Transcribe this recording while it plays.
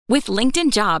With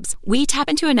LinkedIn Jobs, we tap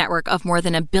into a network of more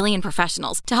than 1 billion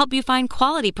professionals to help you find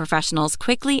quality professionals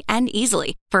quickly and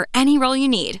easily for any role you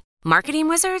need. Marketing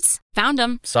wizards? Found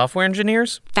them. Software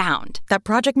engineers? Found. That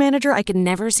project manager I could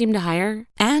never seem to hire?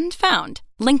 And found.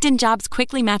 LinkedIn Jobs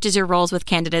quickly matches your roles with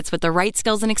candidates with the right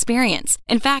skills and experience.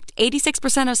 In fact,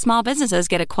 86% of small businesses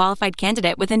get a qualified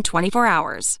candidate within 24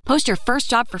 hours. Post your first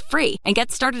job for free and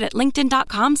get started at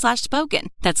linkedin.com/spoken.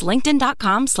 That's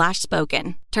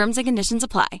linkedin.com/spoken. Terms and conditions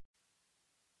apply.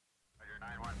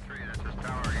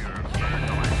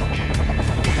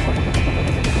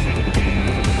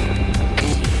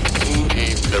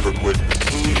 Never quit.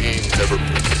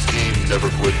 Never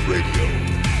quit radio.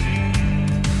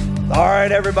 All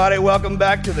right, everybody, welcome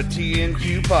back to the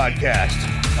in-chute podcast.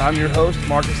 I'm your host,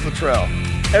 Marcus Luttrell.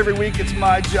 Every week, it's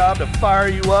my job to fire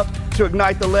you up, to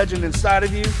ignite the legend inside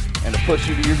of you, and to push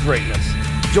you to your greatness.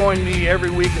 Join me every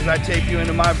week as I take you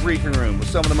into my briefing room with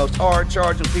some of the most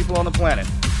hard-charging people on the planet.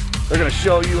 They're going to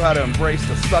show you how to embrace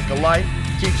the suck of life,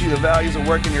 teach you the values of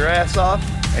working your ass off,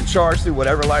 and charge through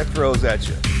whatever life throws at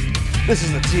you. This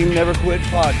is the Team Never Quit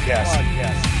podcast.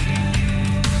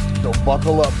 So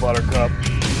buckle up, Buttercup.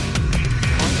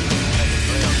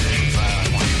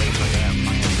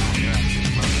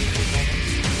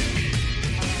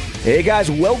 Hey guys,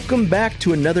 welcome back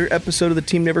to another episode of the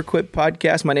Team Never Quit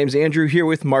podcast. My name's Andrew, here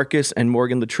with Marcus and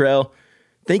Morgan Luttrell.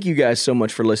 Thank you guys so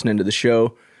much for listening to the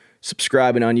show,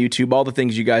 subscribing on YouTube, all the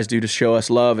things you guys do to show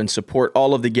us love and support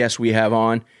all of the guests we have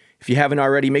on. If you haven't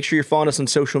already, make sure you're following us on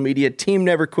social media, Team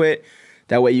Never Quit.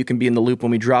 That way you can be in the loop when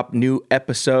we drop new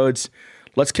episodes.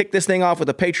 Let's kick this thing off with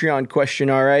a Patreon question,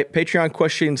 all right? Patreon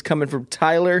question's coming from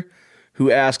Tyler,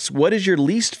 who asks, what is your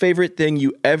least favorite thing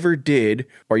you ever did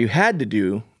or you had to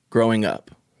do growing up?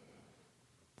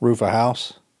 Roof a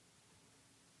house.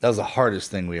 That was the hardest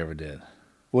thing we ever did.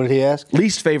 What did he ask?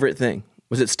 Least favorite thing.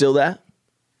 Was it still that?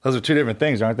 Those are two different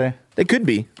things, aren't they? They could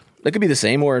be. They could be the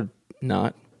same or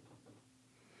not.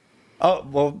 Oh,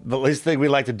 well, the least thing we'd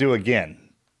like to do again.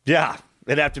 Yeah,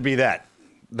 it'd have to be that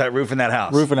roof in that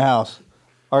house. Roof in a house.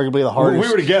 Arguably the hardest.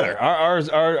 We were together.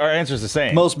 Our answer's the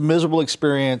same. Most miserable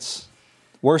experience.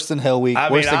 Worse than Hell Week.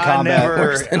 Worse than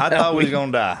combat. I thought we was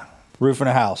going to die. Roof in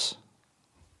a house.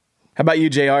 How about you,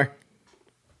 JR?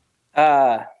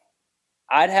 I'd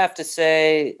have to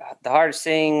say the hardest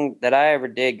thing that I ever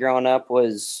did growing up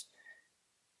was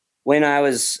when I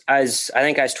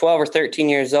think I was 12 or 13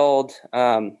 years old.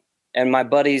 And my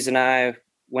buddies and I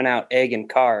went out egging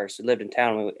cars. We lived in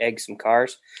town. We would egg some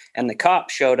cars. And the cop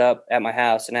showed up at my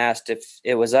house and asked if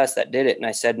it was us that did it. And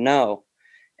I said no.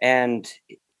 And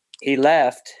he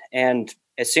left. And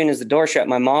as soon as the door shut,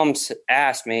 my mom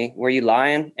asked me, were you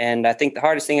lying? And I think the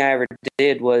hardest thing I ever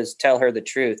did was tell her the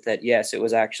truth that, yes, it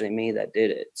was actually me that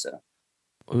did it. So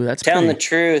Ooh, that's telling the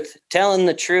truth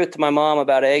to my mom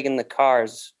about egging the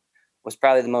cars was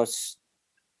probably the most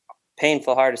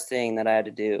painful, hardest thing that I had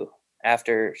to do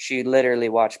after she literally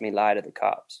watched me lie to the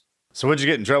cops. So what'd you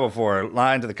get in trouble for?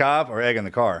 Lying to the cop or egging the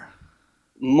car?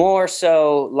 More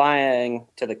so lying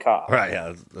to the cop. Right,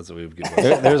 yeah, that's what we would get.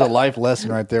 There's a life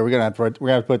lesson right there. We're gonna have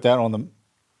to put that on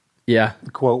the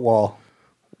quote wall.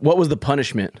 What was the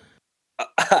punishment?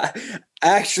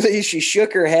 Actually, she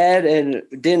shook her head and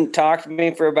didn't talk to me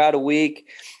for about a week.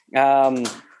 Really,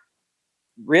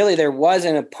 there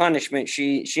wasn't a punishment.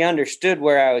 She understood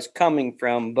where I was coming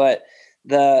from, but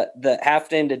the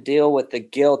having to deal with the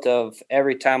guilt of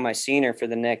every time I seen her for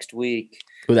the next week.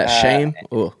 Oh, that shame.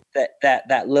 Oh,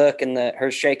 that look and her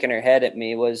shaking her head at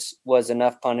me was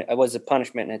enough. Was a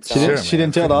punishment in itself. She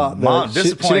didn't tell the mom.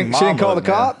 Disappointing. She didn't call the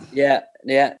cop. Yeah.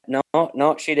 No,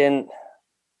 she didn't.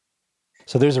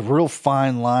 So there's a real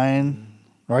fine line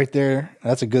right there.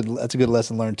 That's a good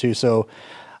lesson learned too. So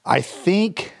I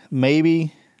think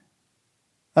maybe,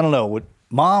 I don't know,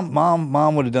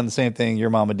 Mom would have done the same thing your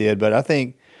mama did, but I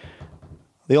think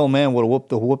the old man would have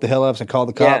whooped the hell out of us and called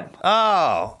the cop. Yeah.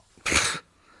 Oh,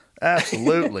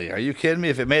 absolutely. Are you kidding me?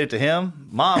 If it made it to him,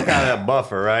 Mom kind of that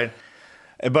buffer, right?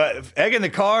 But egging the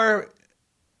car,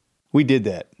 we did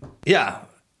that. Yeah.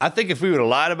 I think if we would have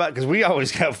lied about it, because we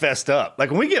always got fessed up.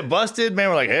 Like when we get busted, man,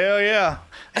 we're like, hell yeah.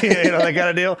 That kind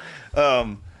of deal.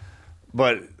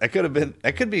 But that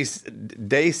could be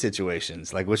day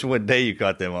situations. Like what day you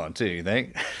caught them on too, you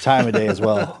think? Time of day as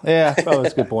well. Yeah,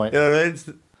 that's a good point.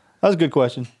 That was a good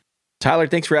question. Tyler,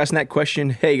 thanks for asking that question.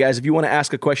 Hey guys, if you want to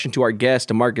ask a question to our guest,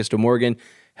 to Marcus, to Morgan,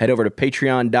 head over to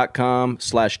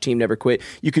patreon.com/teamneverquit.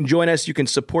 You can join us. You can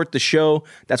support the show.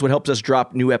 That's what helps us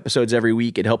drop new episodes every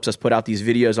week. It helps us put out these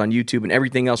videos on YouTube and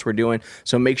everything else we're doing.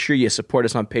 So make sure you support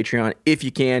us on Patreon if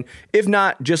you can. If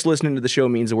not, just listening to the show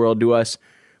means the world to us.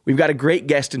 We've got a great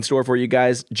guest in store for you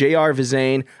guys. JR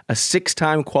Vezain, a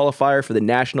 6-time qualifier for the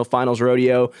National Finals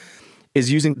Rodeo,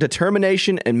 is using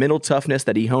determination and mental toughness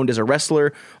that he honed as a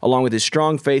wrestler, along with his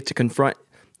strong faith to confront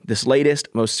this latest,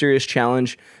 most serious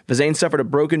challenge. Vezain suffered a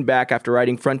broken back after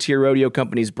riding Frontier Rodeo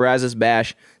Company's Brazos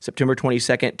Bash, September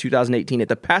 22nd, 2018, at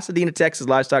the Pasadena, Texas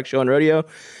Livestock Show and Rodeo.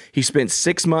 He spent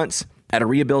 6 months at a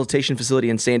rehabilitation facility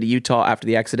in Sandy, Utah after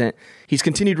the accident. He's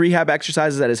continued rehab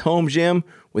exercises at his home gym,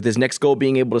 with his next goal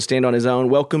being able to stand on his own.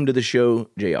 Welcome to the show,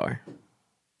 JR.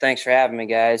 Thanks for having me,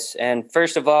 guys. And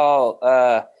first of all,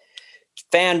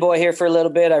 fanboy here for a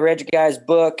little bit. I read your guys'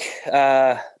 book.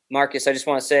 Marcus, I just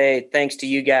want to say thanks to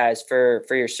you guys for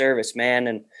your service, man.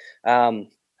 And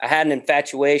I had an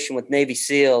infatuation with Navy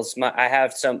SEALs.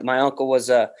 My uncle was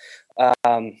a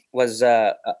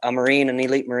Marine, an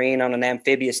elite Marine on an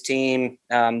amphibious team.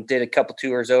 Did a couple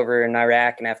tours over in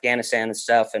Iraq and Afghanistan and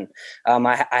stuff. And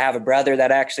I have a brother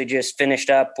that actually just finished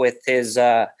up with his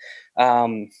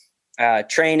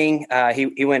training.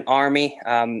 He went Army,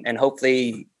 and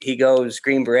hopefully he goes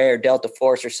Green Beret or Delta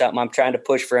Force or something. I'm trying to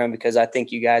push for him because I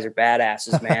think you guys are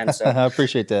badasses, man. So I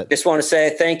appreciate that. Just want to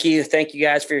say thank you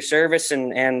guys for your service,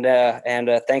 and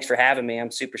thanks for having me.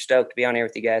 I'm super stoked to be on here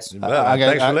with you guys.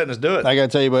 Thanks for letting us do it. I got to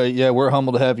tell you, but yeah, we're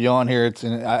humbled to have you on here.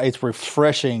 It's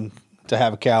refreshing to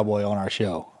have a cowboy on our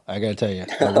show. I got to tell you,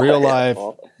 a real life,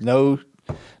 no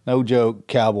joke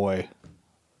cowboy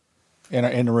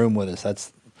in the room with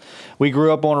us. We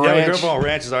grew up on a ranch. Yeah, we grew up on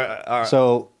ranches.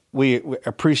 So we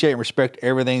appreciate and respect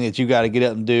everything that you got to get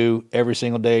up and do every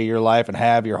single day of your life and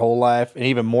have your whole life. And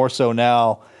even more so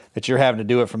now that you're having to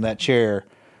do it from that chair.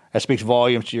 That speaks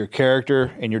volumes to your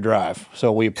character and your drive.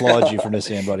 So we applaud you from this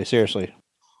end, buddy. Seriously.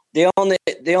 The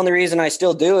only reason I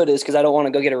still do it is because I don't want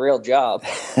to go get a real job.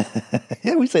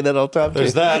 Yeah, we say that all the time.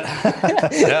 There's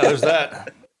that. Yeah, there's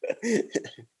that.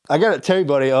 I got to tell you,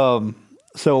 buddy,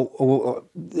 so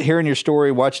hearing your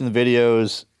story, watching the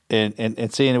videos,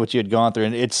 and seeing what you had gone through,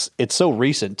 and it's so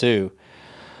recent too.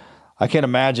 I can't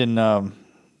imagine.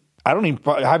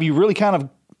 Have you really kind of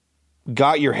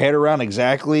got your head around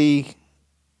exactly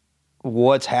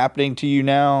what's happening to you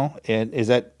now? And is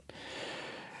that?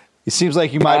 It seems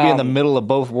like you might be in the middle of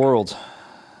both worlds.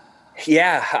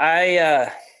 Yeah,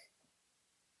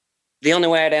 the only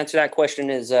way I'd answer that question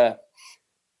is.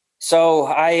 So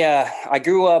I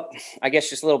grew up, I guess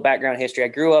just a little background history. I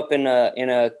grew up in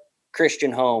a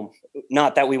Christian home.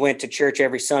 Not that we went to church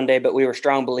every Sunday, but we were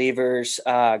strong believers.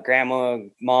 Grandma,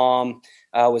 mom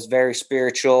was very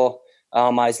spiritual. I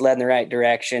was led in the right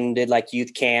direction, did like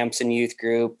youth camps and youth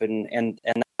group and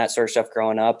that sort of stuff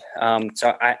growing up.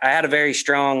 So I had a very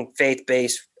strong faith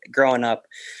base growing up.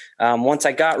 Once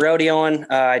I got rodeoing,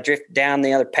 I drifted down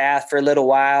the other path for a little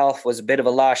while, was a bit of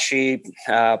a lost sheep,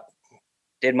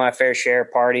 did my fair share of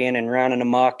partying and running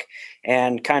amok,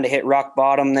 and kind of hit rock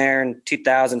bottom there in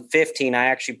 2015. I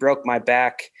actually broke my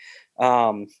back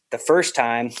the first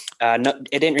time. It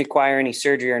didn't require any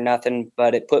surgery or nothing,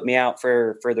 but it put me out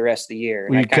for the rest of the year.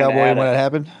 Were you cowboy when that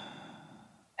happened?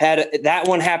 That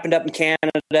one happened up in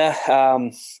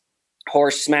Canada.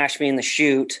 Horse smashed me in the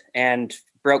chute and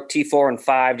broke T4 and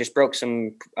 5, just broke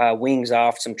some wings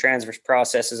off, some transverse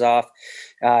processes off.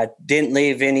 Didn't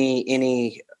leave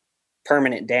any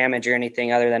permanent damage or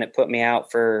anything other than it put me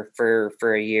out for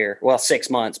a year. Well, 6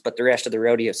 months, but the rest of the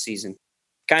rodeo season.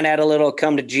 Kind of had a little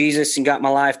come to Jesus and got my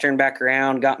life turned back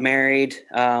around, got married.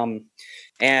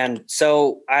 And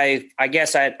so I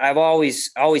guess I've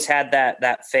always had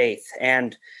that faith.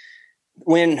 And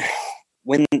when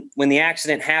the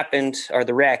accident happened, or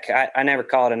the wreck, I never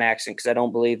call it an accident because I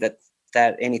don't believe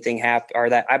that anything happened,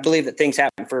 or that I believe that things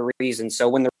happen for a reason. So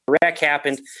when the wreck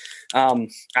happened,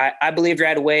 I believed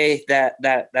right away that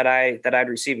I'd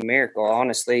receive a miracle,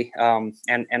 honestly.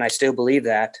 And I still believe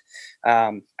that.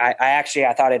 I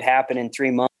thought it'd happen in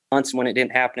 3 months. And when it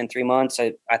didn't happen in 3 months,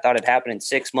 I thought it'd happen in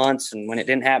 6 months. And when it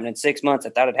didn't happen in 6 months, I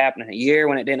thought it'd happen in a year.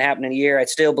 When it didn't happen in a year, I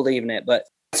still believe in it. But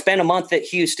I spent a month at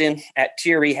Houston at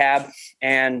tier rehab.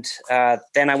 And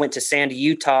then I went to Sandy,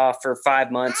 Utah for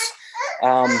 5 months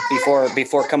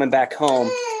before coming back home.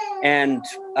 And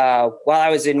while I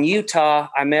was in Utah,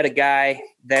 I met a guy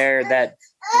there that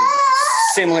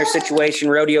similar situation,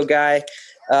 rodeo guy,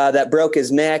 that broke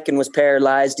his neck and was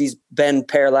paralyzed. He's been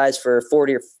paralyzed for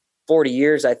 40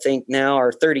 years, I think now,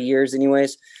 or 30 years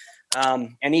anyways.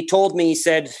 And he told me, he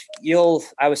said,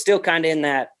 I was still kind of in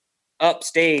that up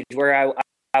stage where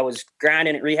I was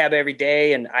grinding at rehab every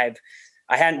day, and I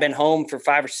hadn't been home for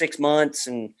 5 or 6 months.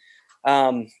 And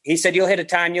he said, you'll hit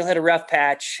a rough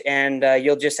patch, and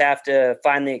you'll just have to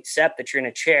finally accept that you're in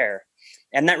a chair.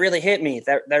 And that really hit me.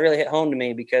 That really hit home to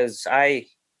me, because I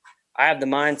have the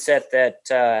mindset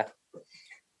that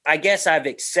I guess I've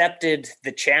accepted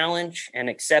the challenge and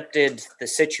accepted the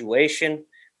situation,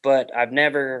 but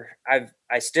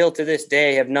I still to this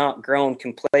day have not grown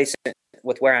complacent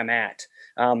with where I'm at.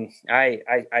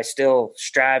 I still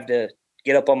strive to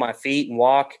get up on my feet and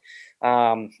walk.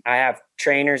 I have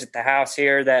trainers at the house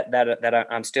here that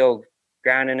I'm still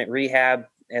grinding at rehab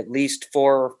at least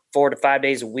 4 to 5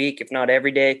 days a week, if not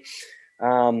every day.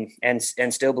 And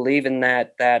still believing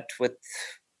that with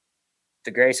the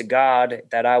grace of God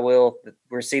that I will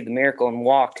receive the miracle and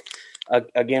walk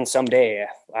again someday.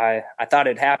 I thought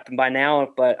it'd happen by now,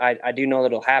 but I do know that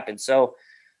it'll happen. So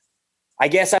I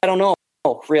guess I don't know.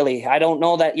 Really, I don't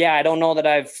know that. Yeah, I don't know that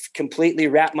I've completely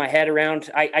wrapped my head around.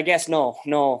 I guess no.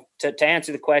 To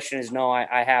answer the question is no.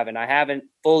 I haven't. I haven't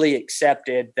fully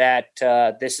accepted that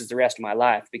this is the rest of my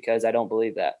life, because I don't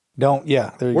believe that.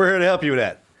 We're here to help you with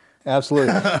that.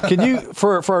 Absolutely. Can you,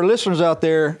 for our listeners out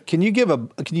there, can you give a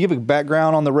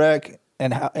background on the wreck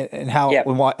and how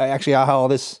all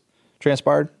this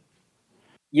transpired?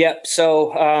 Yep.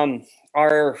 So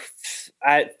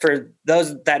for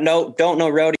those that don't know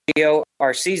rodeo,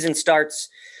 our season starts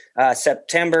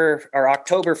September or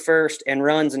October 1st and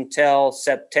runs until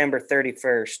September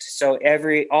 31st. So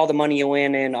all the money you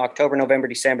win in October, November,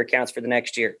 December counts for the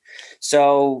next year.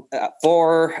 So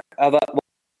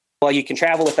you can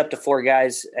travel with up to 4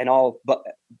 guys and all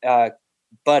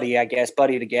buddy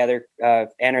together,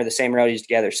 enter the same roadies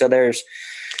together. So there's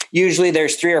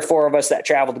 3 or 4 of us that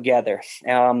travel together.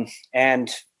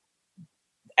 And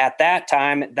at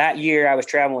that year, I was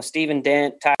traveling with Stephen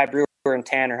Dent, Ty Brewer, and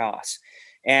Tanner Haas.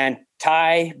 And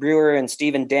Ty Brewer and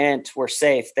Stephen Dent were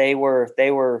safe. They had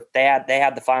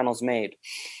the finals made.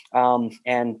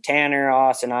 And Tanner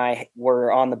Haas and I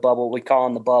were on the bubble. We call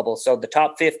them the bubble. So the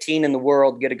top 15 in the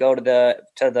world get to go to the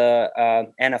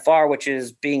NFR, which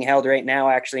is being held right now,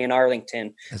 actually in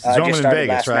Arlington. It's just started in Vegas,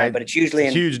 last right? Night, but it's usually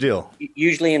a huge deal.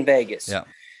 Usually in Vegas. Yeah.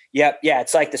 Yep. Yeah.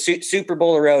 It's like the Super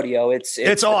Bowl of rodeo. It's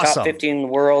awesome. The top 15 in the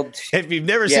world. If you've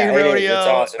never seen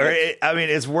rodeo, it's awesome.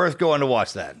 It's worth going to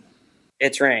watch that.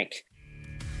 It's rank.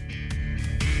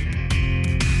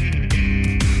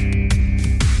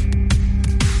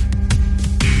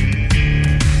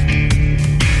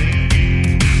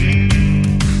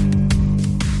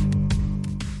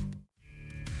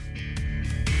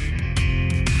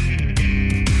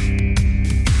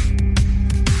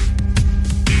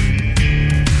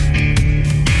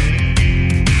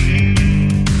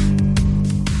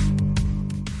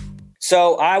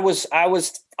 So I was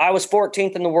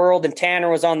 14th in the world, and Tanner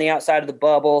was on the outside of the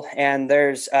bubble. And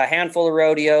there's a handful of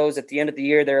rodeos at the end of the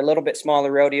year. They're a little bit smaller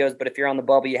rodeos, but if you're on the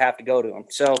bubble, you have to go to them.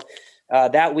 So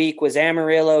that week was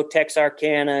Amarillo,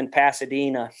 Texarkana, and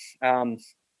Pasadena.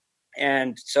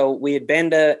 And so we had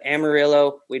been to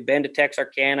Amarillo, we'd been to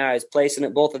Texarkana. I was placing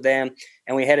at both of them,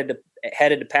 and we headed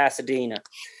to Pasadena.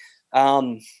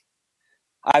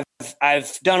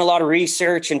 I've done a lot of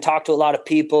research and talked to a lot of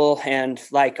people, and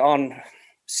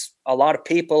a lot of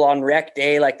people on rec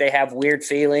day, like they have weird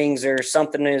feelings or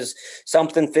something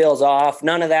feels off.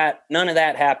 None of that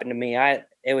happened to me.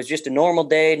 It was just a normal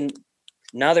day,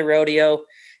 another rodeo.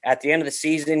 At the end of the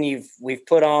season, we've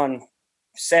put on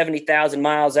 70,000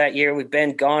 miles that year. We've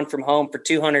been gone from home for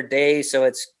 200 days. So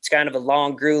it's kind of a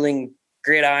long, grueling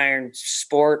gridiron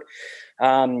sport.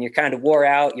 You're kind of wore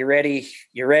out. You're ready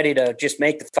to just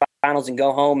make the finals and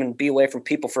go home and be away from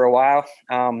people for a while.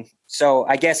 So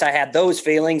I guess I had those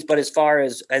feelings, but as far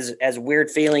as a weird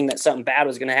feeling that something bad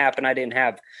was going to happen, I didn't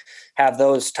have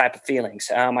those type of feelings.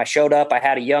 I showed up, I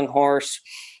had a young horse,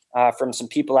 from some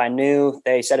people I knew.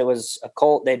 They said it was a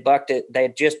colt. They'd bucked it. They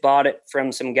had just bought it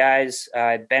from some guys.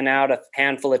 I'd been out a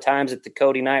handful of times at the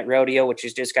Cody Night Rodeo, which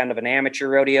is just kind of an amateur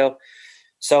rodeo.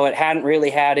 So it hadn't really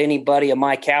had anybody of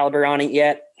my caliber on it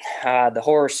yet. The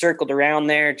horse circled around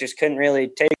there, just couldn't really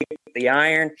take the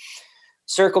iron.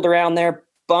 Circled around there,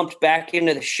 bumped back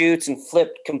into the chutes and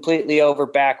flipped completely over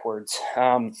backwards.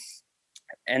 And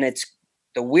it's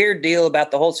the weird deal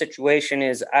about the whole situation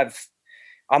is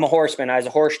I'm a horseman. I was a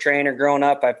horse trainer growing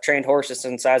up. I've trained horses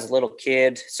since I was a little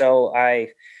kid. So I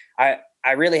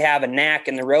really have a knack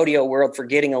in the rodeo world for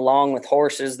getting along with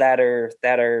horses that are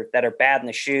bad in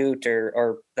the chute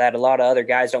or that a lot of other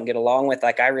guys don't get along with.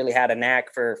 Like I really had a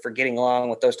knack for getting along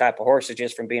with those type of horses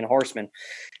just from being a horseman.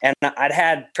 And I'd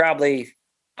had probably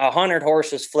 100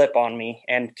 horses flip on me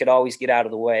and could always get out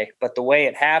of the way. But the way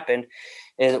it happened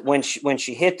is when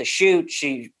she hit the chute,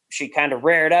 she kind of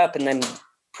reared up and then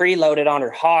preloaded on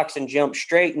her hocks and jumped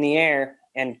straight in the air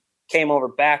and came over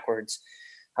backwards.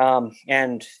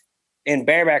 And in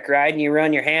bareback riding, you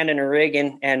run your hand in a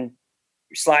rigging, and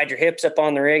slide your hips up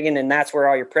on the rigging, and that's where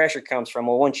all your pressure comes from.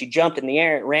 Well, when she jumped in the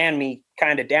air, it ran me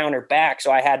kind of down her back,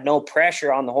 so I had no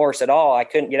pressure on the horse at all. I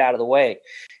couldn't get out of the way,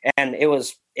 and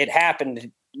it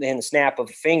happened in the snap of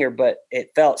a finger, but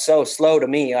it felt so slow to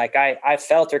me. Like I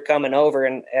felt her coming over,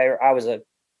 and I was a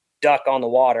duck on the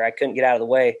water. I couldn't get out of the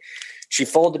way. She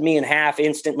folded me in half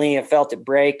instantly. I felt it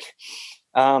break.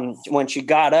 When she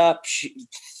got up,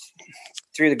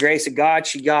 through the grace of God,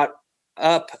 she got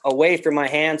up away from my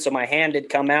hand, so my hand did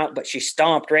come out, but she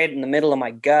stomped right in the middle of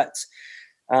my guts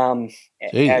when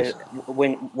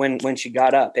she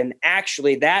got up. And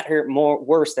actually, that hurt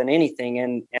worse than anything.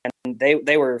 And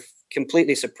they were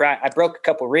completely surprised. I broke a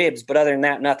couple ribs, but other than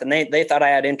that, nothing. They thought I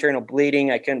had internal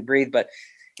bleeding. I couldn't breathe. But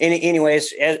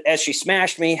anyways, as she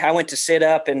smashed me, I went to sit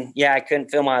up, and I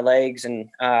couldn't feel my legs. And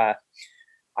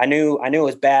I knew it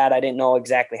was bad. I didn't know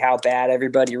exactly how bad.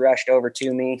 Everybody rushed over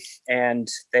to me, and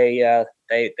they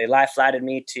life flighted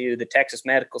me to the Texas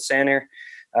Medical Center.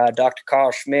 Dr.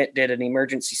 Carl Schmidt did an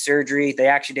emergency surgery. They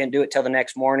actually didn't do it till the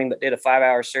next morning, but did a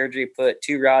 5-hour surgery, put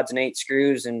 2 rods and 8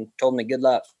 screws, and told me good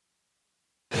luck.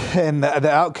 And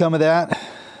the outcome of that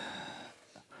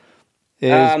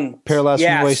is paralyzed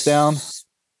from the waist down?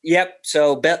 Yep.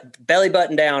 So belly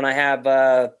button down. I have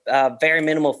a very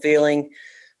minimal feeling.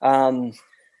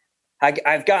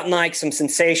 I've gotten like some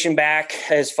sensation back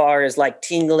as far as like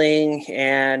tingling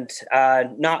and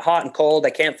not hot and cold.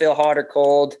 I can't feel hot or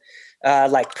cold.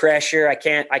 Like pressure. I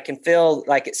can feel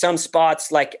like at some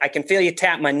spots, like I can feel you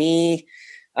tap my knee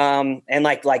and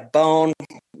like bone.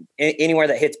 Anywhere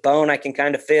that hits bone, I can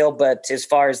kind of feel. But as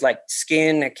far as like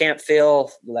skin, I can't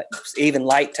feel like even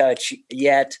light touch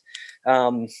yet.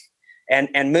 And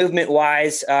movement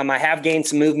wise, I have gained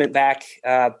some movement back.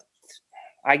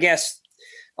 I guess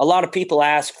a lot of people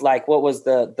ask like, what was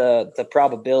the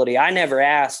probability? I never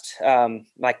asked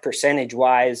like percentage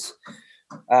wise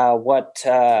what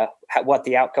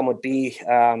the outcome would be.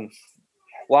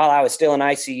 While I was still in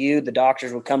ICU, the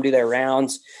doctors would come do their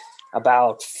rounds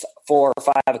about 4 or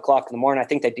 5 o'clock in the morning. I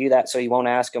think they do that so you won't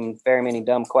ask them very many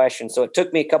dumb questions. So it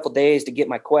took me a couple of days to get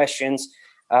my questions.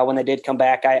 When they did come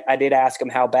back, I did ask them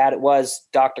how bad it was.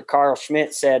 Dr. Carl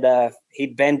Schmidt said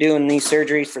he'd been doing these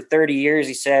surgeries for 30 years.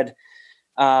 He said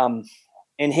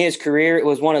in his career, it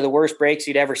was one of the worst breaks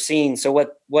he'd ever seen. So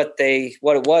what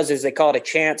it was is they call it a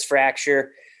chance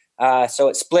fracture. So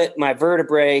it split my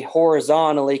vertebrae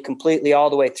horizontally completely all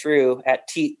the way through at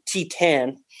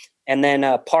T10 and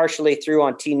then partially through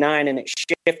on T9, and it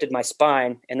shifted my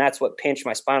spine, and that's what pinched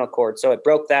my spinal cord. So it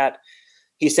broke that.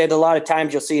 He said a lot of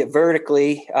times you'll see it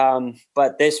vertically,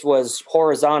 but this was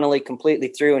horizontally completely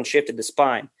through and shifted the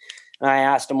spine. And I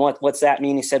asked him, what's that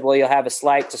mean? He said, well, you'll have a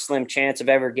slight to slim chance of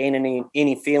ever gaining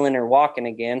any feeling or walking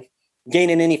again,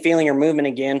 gaining any feeling or movement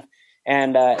again.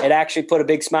 And it actually put a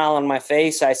big smile on my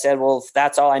face. I said, well, if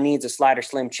that's all I need is a slight or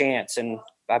slim chance. And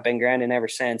I've been grinding ever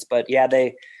since. But yeah,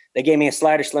 they gave me a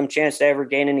slight or slim chance to ever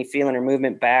gain any feeling or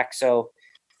movement back. So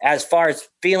as far as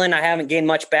feeling, I haven't gained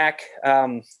much back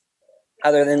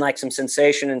other than like some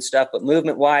sensation and stuff. But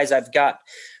movement wise, I've got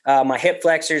my hip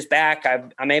flexors back.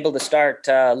 I'm able to start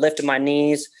lifting my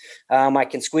knees. I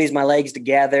can squeeze my legs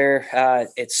together.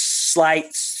 It's slight,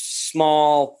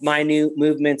 small, minute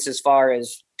movements as far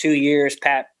as 2 years.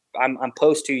 I'm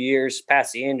post 2 years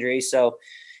past the injury. So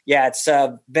yeah, it's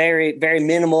very, very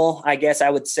minimal, I guess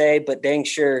I would say, but dang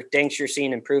sure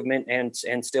seeing improvement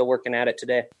and still working at it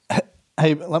today.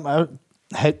 Hey,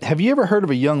 have you ever heard of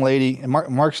a young lady, and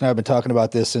Marcus and I have been talking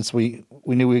about this since we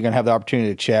knew we were going to have the opportunity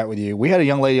to chat with you. We had a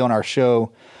young lady on our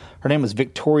show. Her name was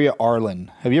Victoria Arlen.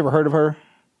 Have you ever heard of her?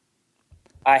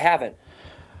 I haven't.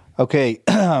 Okay.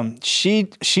 She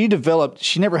didn't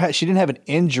have an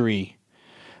injury,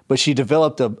 but she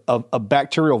developed a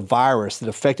bacterial virus that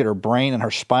affected her brain and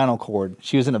her spinal cord.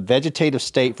 She was in a vegetative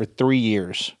state for 3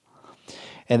 years.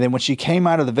 And then when she came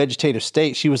out of the vegetative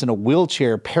state, she was in a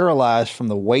wheelchair, paralyzed from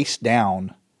the waist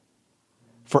down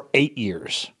for 8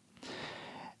 years.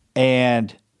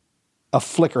 And a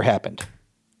flicker happened.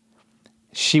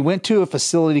 She went to a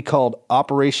facility called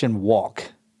Operation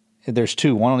Walk. There's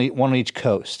two, one on each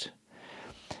coast.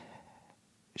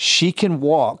 She can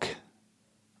walk.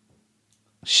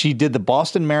 She did the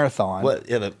Boston Marathon. What?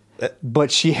 Yeah,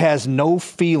 but she has no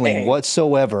feeling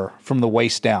whatsoever from the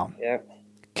waist down. Yeah.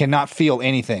 Cannot feel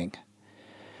anything.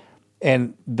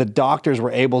 And the doctors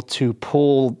were able to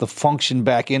pull the function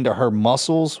back into her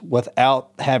muscles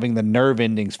without having the nerve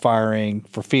endings firing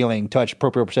for feeling, touch,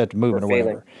 proprioceptive movement, or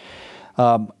whatever.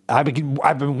 I've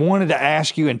been wanting to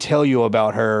ask you and tell you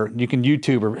about her. You can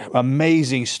YouTube her.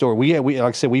 Amazing story. We like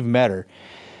I said, we've met her.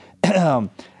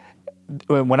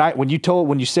 When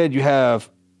you said you have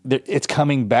it's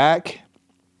coming back,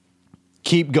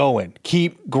 keep going,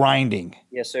 keep grinding.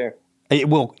 Yes, sir. You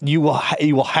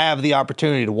will have the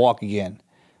opportunity to walk again.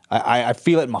 I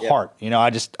feel it in my heart. You know,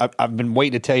 I've been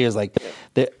waiting to tell you, is like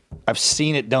that I've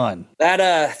seen it done.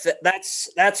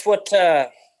 That's what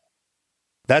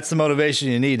That's the motivation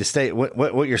you need to stay.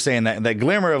 What you're saying, that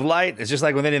glimmer of light is just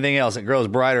like with anything else. It grows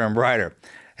brighter and brighter.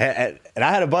 And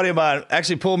I had a buddy of mine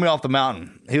actually pull me off the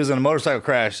mountain. He was in a motorcycle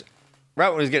crash right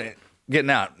when he was getting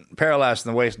out, paralyzed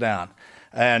from the waist down.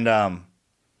 And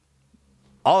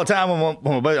all the time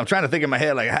I'm trying to think in my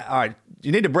head, like, all right,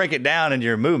 you need to break it down in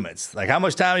your movements. Like how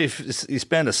much time you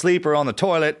spend asleep or on the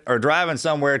toilet or driving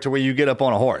somewhere to where you get up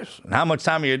on a horse. And how much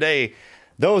time of your day,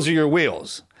 those are your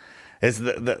wheels. It's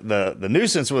the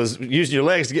nuisance was using your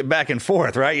legs to get back and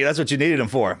forth, right? That's what you needed them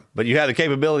for. But you have the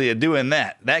capability of doing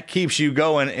that. That keeps you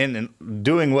going and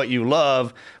doing what you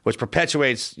love, which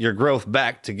perpetuates your growth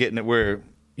back to getting it where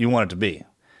you want it to be.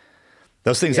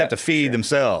 Those things have to feed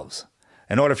themselves.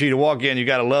 In order for you to walk again, you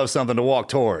got to love something to walk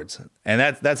towards. And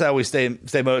that's how we stay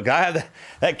motivated. I have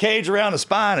that cage around the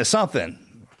spine is something.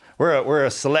 We're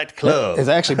a select club. It's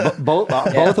actually both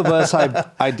of us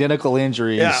have identical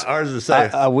injuries. Yeah, ours is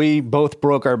the same. We both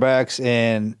broke our backs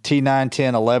in T9,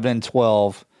 10, 11, and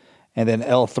 12, and then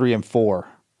L3 and 4.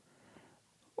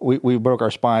 We broke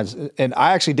our spines. And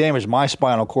I actually damaged my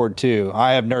spinal cord too.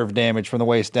 I have nerve damage from the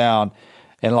waist down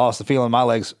and lost the feeling in my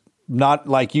legs. Not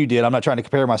like you did. I'm not trying to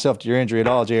compare myself to your injury at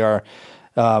all, JR.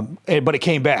 But it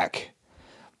came back.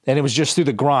 And it was just through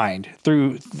the grind,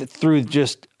 through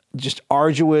just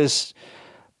arduous,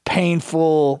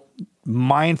 painful,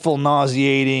 mindful,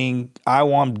 nauseating.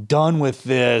 I'm done with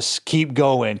this. Keep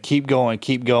going, keep going,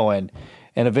 keep going.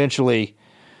 And eventually,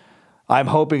 I'm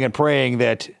hoping and praying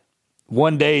that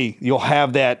one day you'll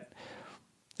have that.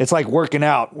 It's like working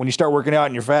out. When you start working out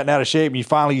and you're fat and out of shape,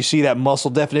 and you see that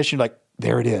muscle definition, you're like,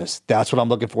 there it is. That's what I'm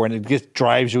looking for. And it just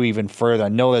drives you even further. I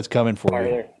know that's coming for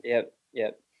you. Yep.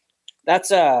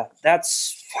 That's I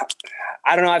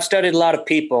don't know. I've studied a lot of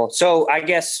people. So I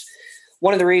guess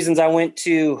one of the reasons I went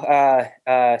to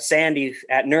Sandy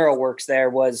at NeuroWorks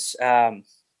there was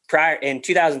prior in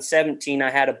 2017, I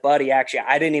had a buddy, actually,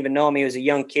 I didn't even know him. He was a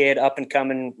young kid, up and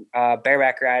coming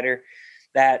bareback rider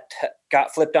that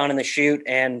got flipped on in the chute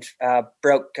and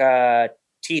broke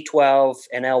T12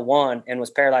 and L1 and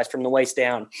was paralyzed from the waist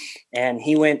down. And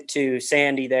he went to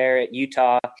Sandy there at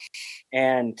Utah,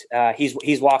 and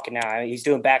he's walking now. He's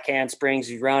doing back handsprings.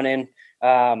 He's running,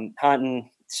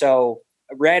 hunting. So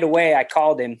right away I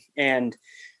called him and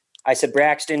I said,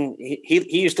 Braxton,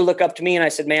 he used to look up to me, and I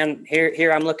said, man,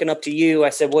 here I'm looking up to you.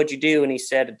 I said, what'd you do? And he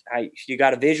said, you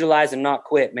got to visualize and not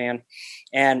quit, man.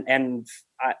 And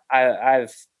I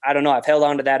don't know, I've held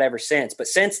on to that ever since. But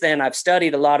since then I've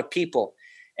studied a lot of people.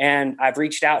 And I've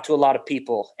reached out to a lot of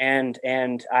people, and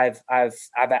I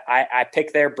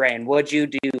pick their brain. What'd you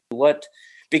do?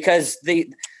 Because I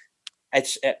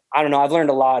don't know. I've learned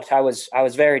a lot. I was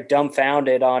very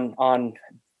dumbfounded on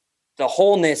the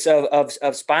wholeness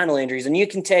of spinal injuries. And you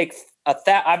can take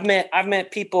I've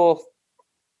met people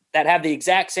that have the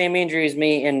exact same injury as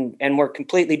me, and were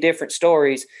completely different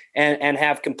stories, and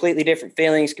have completely different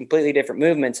feelings, completely different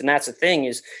movements. And that's the thing,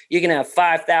 is you can have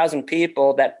 5,000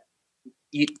 people that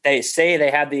they say they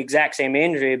have the exact same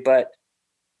injury, but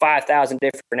 5,000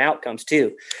 different outcomes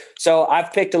too. So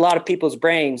I've picked a lot of people's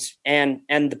brains, and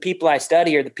the people I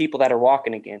study are the people that are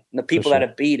walking again, and the people that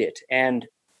have beat it. And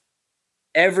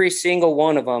every single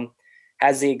one of them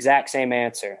has the exact same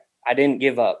answer. I didn't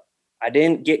give up. I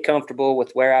didn't get comfortable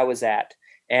with where I was at.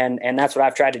 And that's what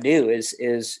I've tried to do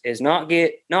is not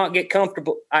get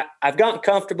comfortable. I've gotten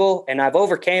comfortable, and I've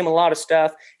overcame a lot of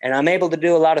stuff, and I'm able to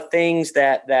do a lot of things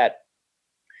that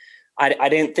I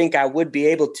didn't think I would be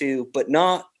able to, but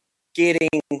not getting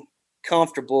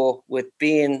comfortable with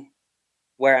being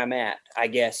where I'm at, I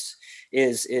guess,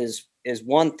 is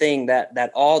one thing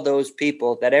that all those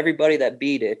people, that everybody that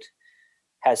beat it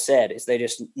has said, is they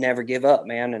just never give up,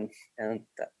 man. And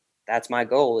that's my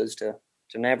goal, is to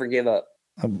never give up.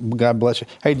 God bless you.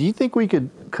 Hey, do you think we could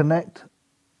connect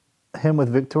him with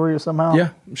Victoria somehow?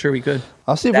 Yeah, I'm sure we could.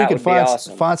 I'll see if we can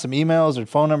find some emails or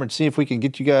phone number and see if we can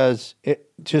get you guys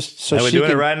just so we're doing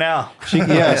it right now.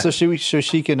 So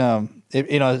she can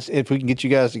if we can get you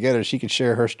guys together, she can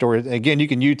share her story. Again, you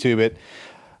can YouTube it.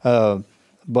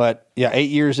 But yeah, 8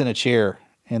 years in a chair,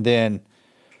 and then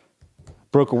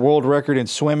broke a world record in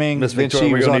swimming. Miss Victoria,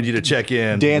 we're going to need you to check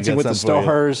in. Dancing with the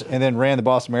Stars, and then ran the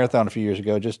Boston Marathon a few years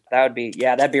ago. That'd be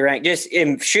right. Just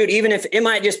shoot, even if it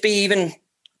might just be even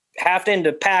having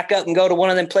to pack up and go to one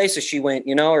of them places she went,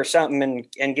 or something,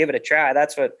 and give it a try.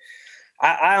 That's what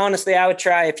I honestly, I would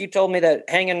try. If you told me that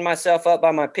hanging myself up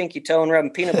by my pinky toe and rubbing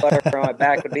peanut butter on my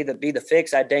back would be the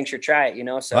fix, I'd dang sure try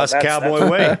it. So that's cowboy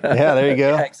way. Yeah, there you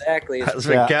go. Yeah, exactly. That's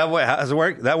a cowboy. How does it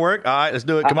work? That work? All right, let's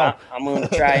do it. Come on. I'm willing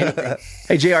to try anything.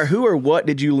 Hey, JR, who or what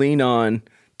did you lean on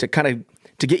to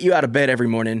get you out of bed every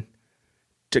morning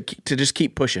to just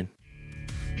keep pushing?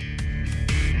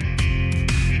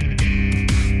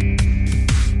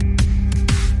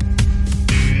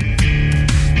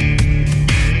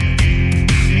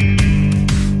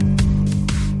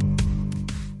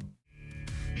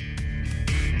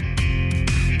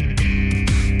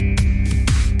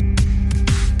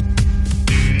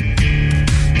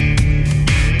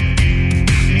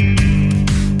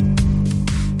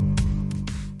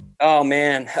 Oh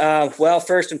man. Well,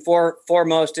 first and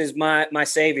foremost is my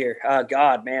savior,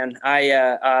 God, man.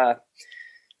 I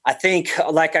think,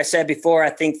 like I said before, I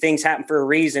think things happen for a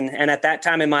reason. And at that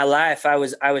time in my life, I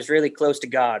was really close to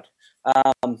God.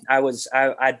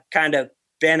 I'd kind of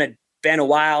been a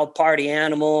wild party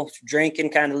animal,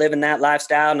 drinking, kind of living that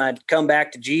lifestyle. And I'd come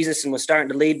back to Jesus and was starting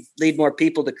to lead more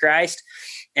people to Christ.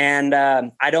 And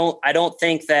I don't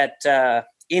think that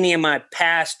any of my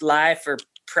past life or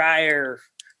prior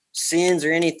sins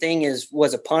or anything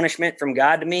was a punishment from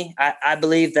God to me. I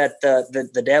believe that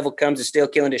the devil comes to steal,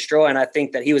 kill, and destroy, and I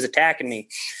think that he was attacking me.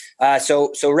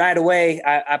 So right away,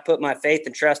 I put my faith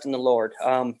and trust in the Lord.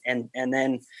 And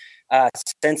then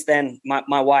since then,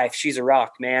 my wife, she's a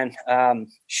rock, man.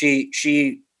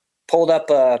 She pulled up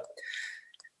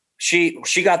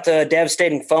She got the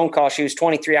devastating phone call. She was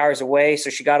 23 hours away,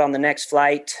 so she got on the next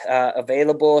flight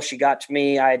available. She got to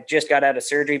me. I just got out of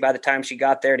surgery by the time she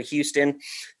got there to Houston,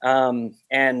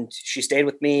 and she stayed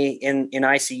with me in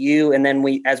ICU. And then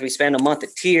as we spent a month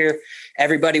at Tier,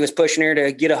 everybody was pushing her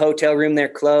to get a hotel room there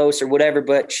close or whatever.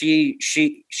 But she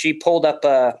pulled up.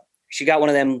 She got one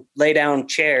of them lay down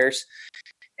chairs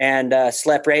and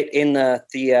slept right in my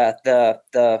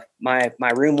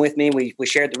room with me. We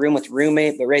shared the room with a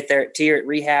roommate, but right there at Tier at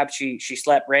rehab, she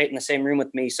slept right in the same room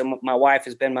with me. So my wife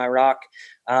has been my rock.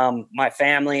 My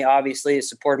family obviously has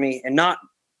supported me, and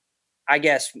I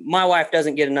guess my wife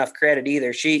doesn't get enough credit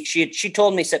either. She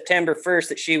told me September 1st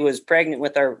that she was pregnant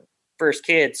with our first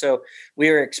kid. So we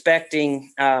were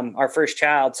expecting our first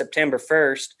child September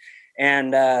 1st,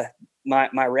 and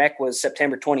my wreck was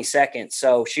September 22nd.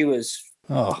 So she was,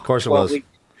 of course it was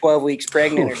 12 weeks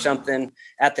pregnant or something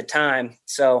at the time.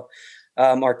 So,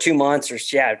 or 2 months or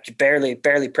barely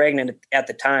pregnant at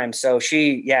the time. So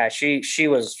she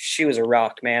was a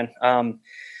rock, man.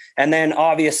 And then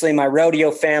obviously my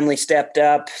rodeo family stepped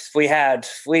up.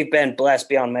 We've been blessed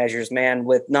beyond measures, man,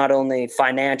 with not only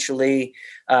financially,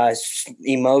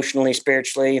 emotionally,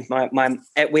 spiritually.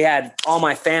 We had all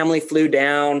my family flew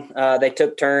down. They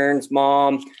took turns,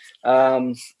 mom,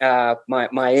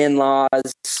 my in-laws,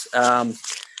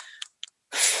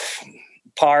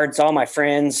 pards, all my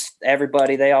friends,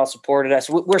 everybody, they all supported us.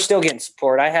 We're still getting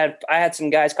support. I had some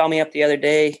guys call me up the other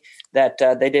day that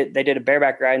they did a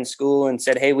bareback ride in school and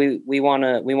said, "Hey, we want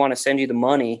to send you the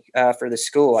money for the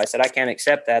school." I said, "I can't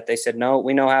accept that." They said, "No,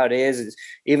 we know how it is.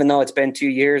 Even though it's been 2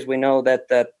 years, we know that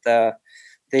the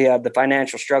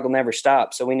financial struggle never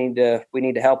stops. So we need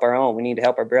to help our own. We need to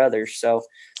help our brothers." So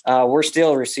we're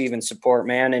still receiving support,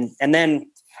 man. And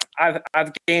then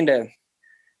I've gained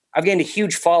a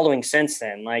huge following since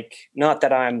then. Like, not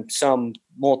that I'm some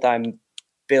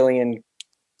multi-billion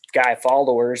guy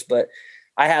followers, but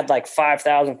I had like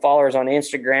 5,000 followers on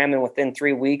Instagram, and within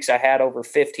 3 weeks I had over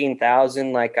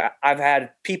 15,000. Like, I've had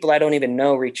people I don't even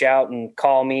know reach out and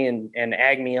call me and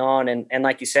egg me on. And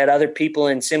like you said, other people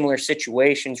in similar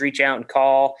situations reach out and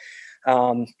call.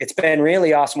 It's been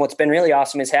really awesome. What's been really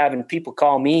awesome is having people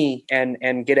call me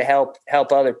and get to help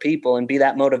other people and be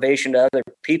that motivation to other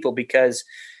people, because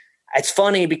it's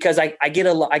funny because I get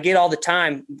all the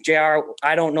time, JR,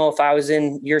 I don't know if I was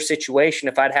in your situation,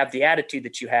 if I'd have the attitude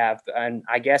that you have. And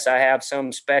I guess I have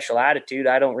some special attitude.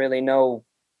 I don't really know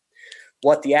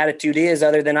what the attitude is,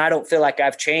 other than I don't feel like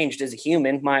I've changed as a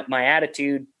human. My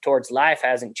attitude towards life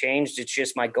hasn't changed. It's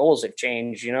just my goals have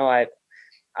changed. You know, I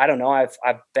don't know. I've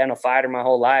been a fighter my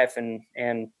whole life, and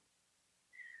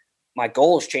my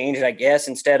goals changed, I guess.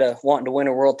 Instead of wanting to win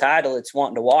a world title, it's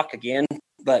wanting to walk again.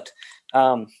 But,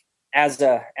 as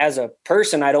a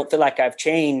person, I don't feel like I've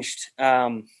changed,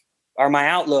 or my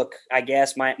outlook, I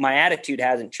guess my attitude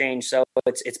hasn't changed. So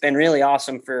it's been really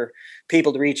awesome for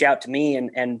people to reach out to me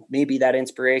and me be that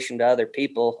inspiration to other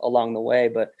people along the way.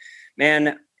 But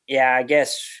man, yeah, I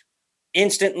guess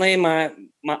instantly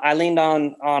I leaned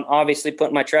on obviously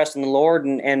putting my trust in the Lord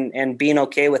and being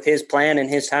okay with his plan and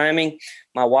his timing,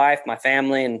 my wife, my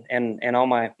family, and all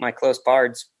my close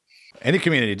pards. Any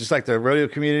community, just like the rodeo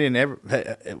community, and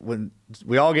when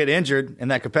we all get injured in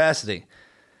that capacity.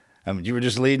 I mean, you were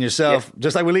just leading yourself,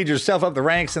 just like we lead yourself up the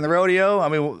ranks in the rodeo. I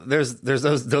mean, there's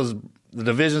those the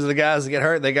divisions of the guys that get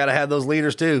hurt. They got to have those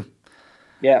leaders too.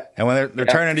 Yeah. And when they're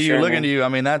turning to you, looking man. to you, I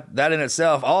mean, that in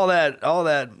itself, all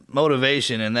that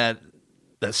motivation and that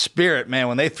spirit, man,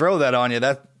 when they throw that on you,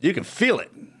 that you can feel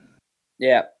it.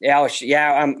 Yeah.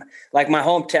 I'm like my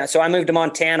hometown. So I moved to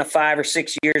Montana 5 or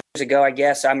 6 years ago, I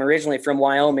guess. I'm originally from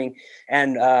Wyoming,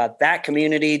 and that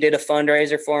community did a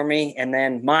fundraiser for me. And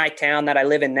then my town that I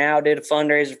live in now did a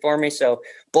fundraiser for me. So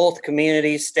both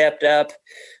communities stepped up.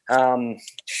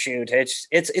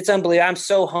 It's unbelievable. I'm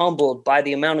so humbled by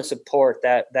the amount of support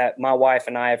that my wife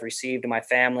and I have received, and my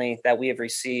family that we have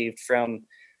received from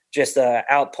just the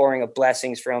outpouring of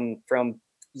blessings from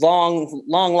long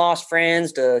lost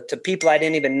friends to people I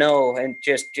didn't even know, and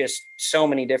just so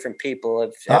many different people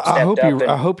have stepped up.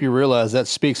 I hope you realize that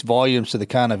speaks volumes to the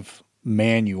kind of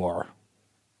man you are.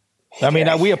 I mean,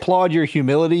 we applaud your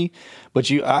humility,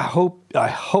 but I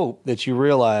hope that you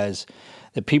realize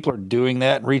that people are doing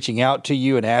that, reaching out to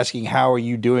you and asking, how are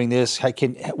you doing this?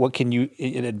 What can you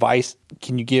advice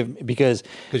can you give? Because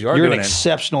you're an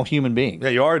exceptional human being. Yeah,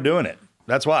 you are doing it.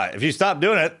 That's why. If you stop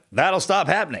doing it, that'll stop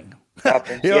happening. You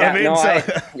know what I mean?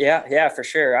 No, for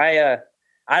sure. I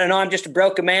don't know. I'm just a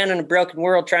broken man in a broken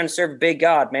world trying to serve a big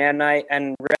God, man.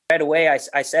 And right away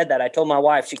I said that. I told my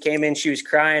wife. She came in, she was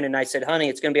crying, and I said, honey,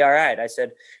 it's going to be all right. I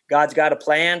said, God's got a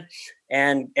plan,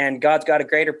 and God's got a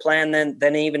greater plan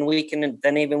than even we can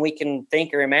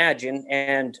think or imagine.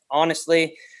 And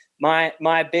honestly,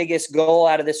 my biggest goal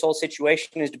out of this whole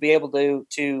situation is to be able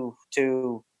to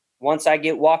once I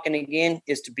get walking again,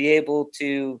 is to be able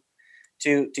to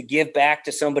give back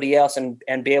to somebody else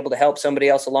and be able to help somebody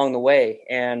else along the way.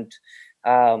 And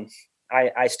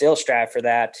I still strive for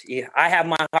that. I have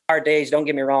my hard days. Don't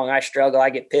get me wrong. I struggle.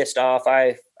 I get pissed off.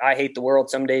 I hate the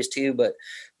world some days too, but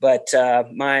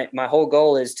my whole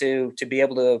goal is to be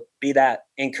able to be that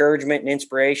encouragement and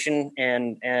inspiration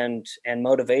and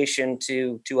motivation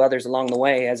to others along the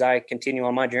way as I continue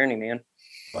on my journey, man.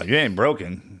 Well, you ain't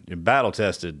broken. You're battle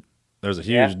tested. There's a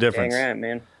huge difference. Dang right,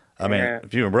 man. I mean,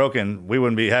 if you were broken, we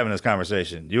wouldn't be having this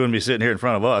conversation. You wouldn't be sitting here in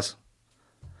front of us.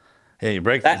 Hey, you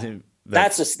break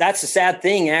that's a sad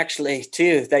thing, actually,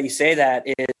 too, that you say that,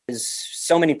 is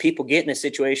so many people get in a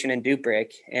situation and do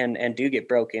break and do get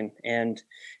broken and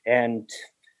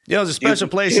there's a special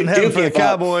place in heaven for the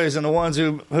cowboys and the ones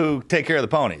who take care of the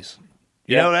ponies.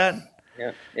 You know that?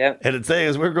 Yeah. And the thing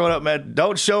is, we're growing up, man,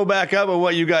 don't show back up with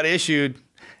what you got issued.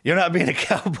 You're not being a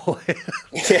cowboy.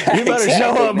 You better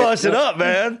show up, bust it up,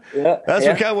 man. That's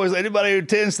what cowboys. Anybody who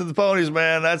tends to the ponies,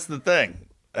 man, that's the thing.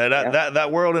 And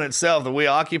that world in itself that we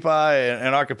occupy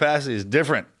and our capacity is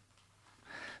different.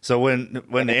 So when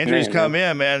the injuries come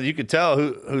in, man, you could tell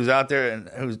who's out there and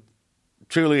who's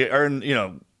truly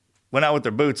went out with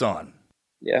their boots on.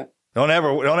 Yeah. Don't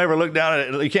ever look down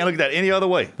at it. You can't look at that any other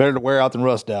way. Better to wear out than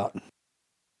rust out.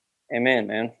 Amen,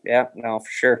 man. Yeah, no, for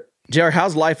sure. JR,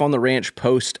 how's life on the ranch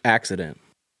post accident?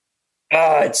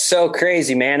 Oh, it's so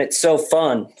crazy, man. It's so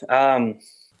fun.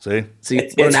 See,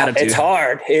 it's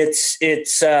hard.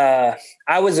 It's I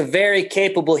was a very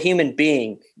capable human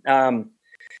being.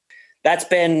 That's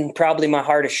been probably my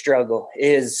hardest struggle,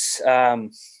 is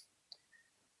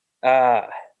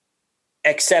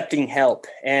accepting help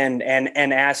and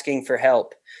asking for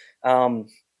help.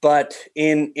 But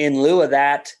in lieu of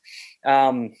that,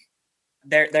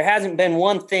 there hasn't been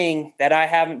one thing that I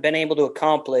haven't been able to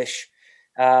accomplish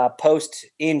post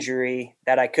injury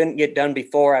that I couldn't get done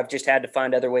before. I've just had to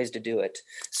find other ways to do it.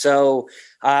 So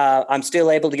I'm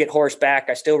still able to get horseback.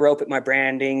 I still rope at my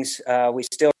brandings. We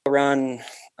still run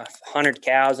 100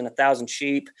 cows and 1,000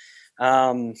 sheep.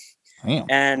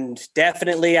 And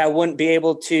definitely I wouldn't be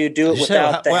able to do it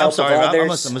without the help of others. I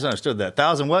must have misunderstood that.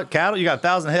 1,000 what? Cattle? You got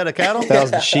 1,000 head of cattle?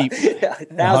 1,000 sheep.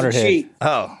 1,000 sheep.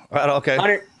 Oh, right. Okay.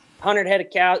 100 head of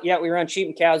cows. Yeah, we run sheep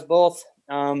and cows both.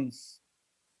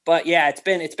 But yeah,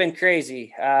 it's been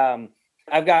crazy.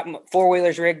 I've got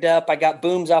 4-wheelers rigged up. I got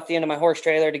booms off the end of my horse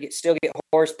trailer to still get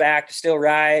horseback, to still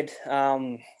ride,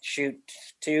 shoot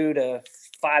 2 to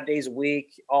 5 days a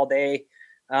week, all day.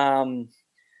 I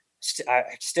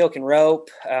still can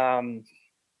rope.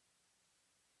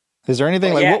 Is there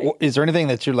anything is there anything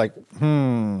that you're like,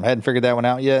 I hadn't figured that one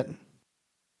out yet?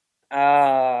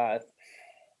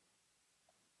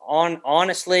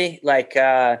 Honestly, like,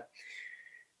 I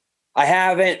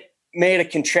haven't made a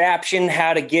contraption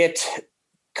how to get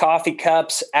coffee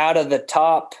cups out of the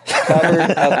top cupboard of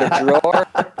the drawer.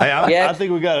 I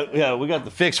think we got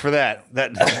the fix for that.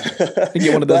 That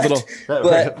get one of those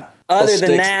but other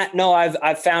than that, no,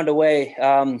 I've found a way.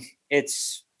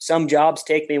 some jobs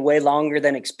take me way longer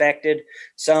than expected.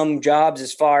 Some jobs,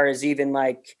 as far as even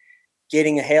like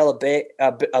getting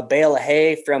a bale of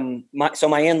hay from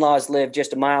my in-laws live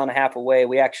just a mile and a half away.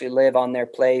 We actually live on their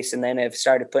place, and then have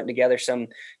started putting together some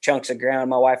chunks of ground.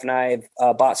 My wife and I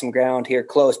have bought some ground here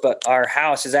close, but our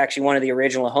house is actually one of the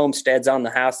original homesteads on the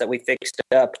house that we fixed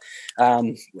up.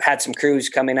 Had some crews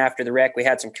come in after the wreck. We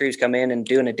had some crews come in and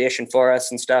do an addition for us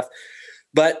and stuff.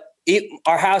 But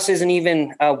our house isn't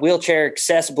even wheelchair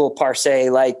accessible per se.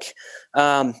 Like,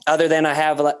 other than I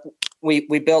have,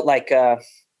 we built like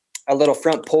a little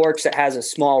front porch that has a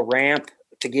small ramp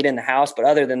to get in the house. But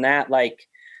other than that, like,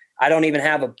 I don't even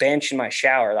have a bench in my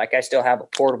shower. Like, I still have a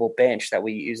portable bench that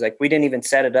we use. Like, we didn't even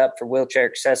set it up for wheelchair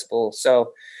accessible.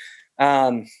 So,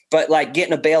 but like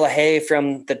getting a bale of hay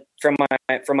from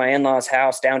my in-laws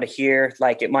house down to here,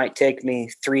 like, it might take me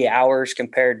 3 hours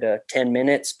compared to 10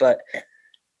 minutes. But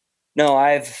no,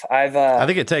 I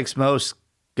think it takes most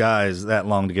guys that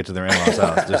long to get to their in-laws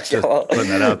house. Just putting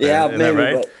that out there. Yeah, Isn't maybe,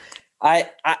 that right?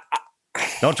 but I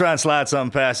don't try and slide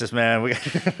something past us, man.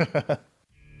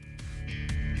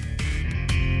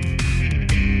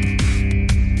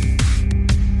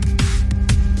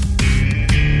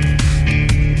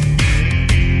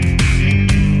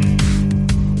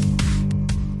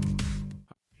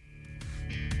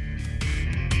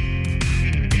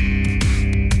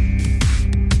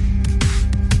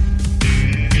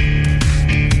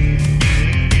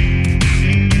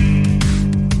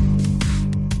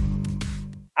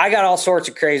 I got all sorts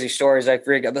of crazy stories. Like,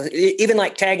 even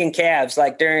like tagging calves,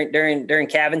 like during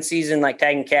calving season, like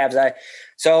tagging calves. I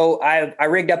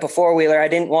rigged up a 4-wheeler. I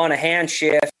didn't want a hand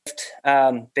shift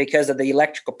because of the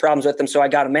electrical problems with them. So I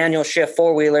got a manual shift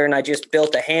 4-wheeler, and I just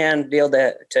built a hand deal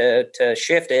to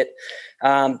shift it.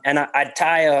 And I'd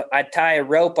tie a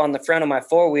rope on the front of my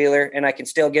 4-wheeler, and I can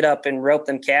still get up and rope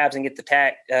them calves and get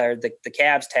the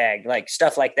calves tagged, like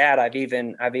stuff like that. I've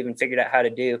even figured out how to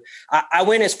do. I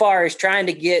went as far as trying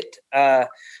to get a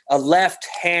left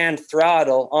hand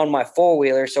throttle on my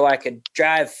 4-wheeler so I could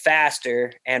drive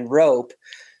faster and rope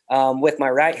with my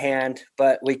right hand,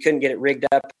 but we couldn't get it rigged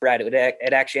up right.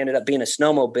 It actually ended up being a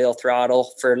snowmobile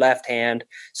throttle for left hand.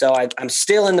 So I'm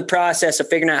still in the process of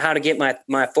figuring out how to get my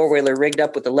 4-wheeler rigged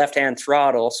up with the left hand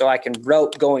throttle so I can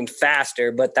rope going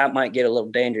faster, but that might get a little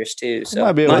dangerous too. So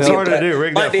might be hard to do.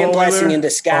 Rig might be a blessing in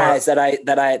disguise that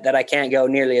I can't go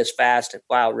nearly as fast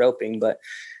while roping, but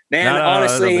man,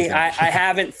 honestly, I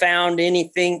haven't found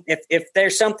anything. If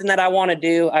there's something that I want to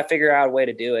do, I figure out a way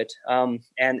to do it.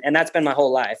 And that's been my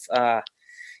whole life.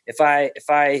 If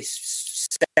I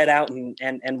set out and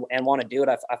want to do it,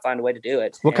 I find a way to do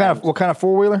it. What kind of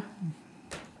 4-wheeler?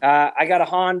 I got a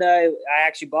Honda. I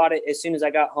actually bought it as soon as I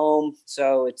got home.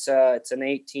 So it's an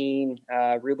 18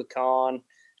 Rubicon.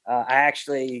 I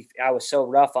was so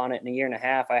rough on it in a year and a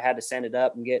half, I had to send it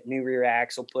up and get new rear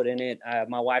axle put in it.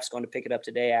 My wife's going to pick it up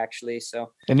today, actually.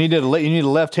 So, and you need a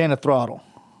left-handed throttle.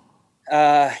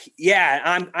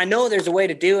 Yeah, I know there's a way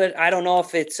to do it. I don't know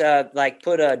if it's like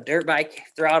put a dirt bike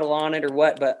throttle on it or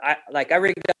what, but I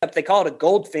rigged up. They call it a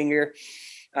Goldfinger,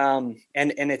 and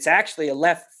it's actually a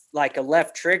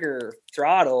left trigger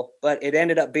throttle, but it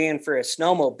ended up being for a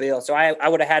snowmobile. So I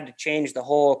would have had to change the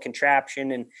whole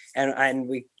contraption, and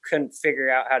we couldn't figure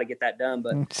out how to get that done.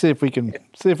 But see if we can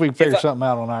figure something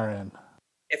out on our end.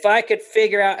 If I could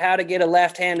figure out how to get a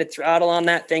left-handed throttle on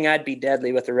that thing, I'd be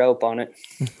deadly with a rope on it.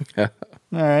 All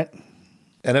right.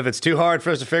 And if it's too hard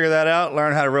for us to figure that out,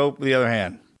 learn how to rope with the other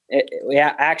hand.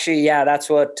 That's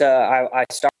what I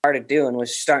started doing,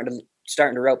 was starting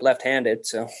to rope left-handed.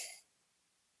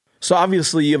 So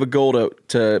obviously you have a goal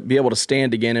to be able to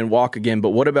stand again and walk again, but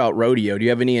what about rodeo? Do you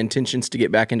have any intentions to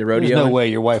get back into rodeo? There's no way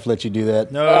your wife let you do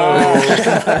that. No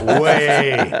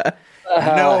way.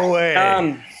 No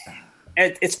way.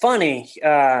 It's funny.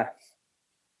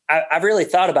 I've really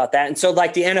thought about that. And so,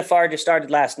 like, the NFR just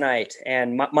started last night,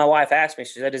 and my wife asked me,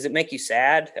 she said, does it make you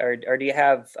sad, or do you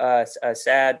have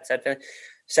sad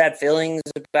feelings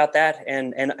about that?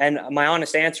 And my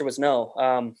honest answer was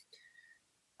no.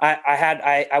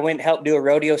 I went and helped do a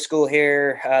rodeo school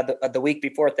here the week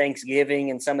before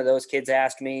Thanksgiving, and some of those kids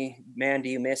asked me, man, do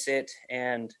you miss it?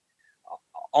 And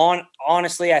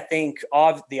honestly, I think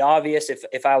the obvious,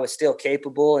 if I was still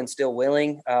capable and still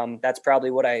willing, that's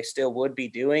probably what I still would be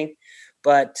doing.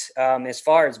 But as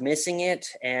far as missing it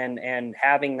and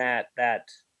having that,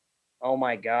 oh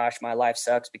my gosh, my life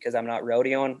sucks because I'm not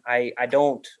rodeoing, I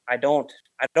don't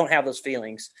have those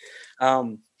feelings.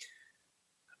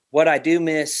 What I do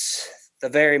miss the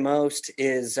very most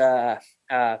is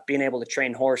being able to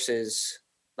train horses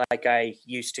like I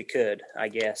used to could, I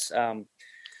guess. I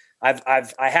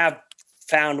have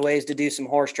found ways to do some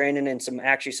horse training and some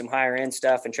higher end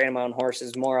stuff and training my own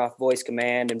horses more off voice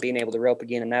command and being able to rope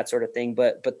again and that sort of thing.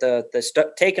 But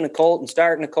taking a colt and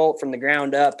starting a colt from the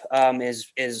ground up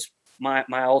is my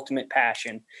ultimate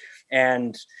passion.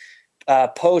 And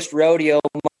post rodeo,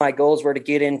 my goals were to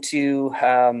get into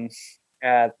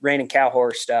reining cow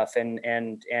horse stuff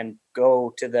and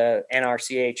go to the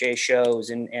NRCHA shows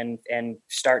and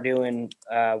start doing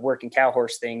working cow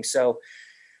horse things. So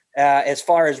as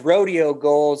far as rodeo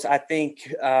goals, I think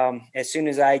as soon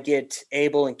as I get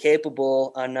able and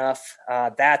capable enough,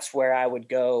 that's where I would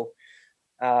go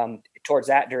towards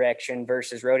that direction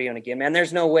versus rodeoing again. Man,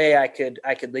 there's no way I could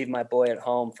leave my boy at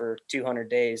home for 200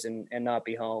 days and not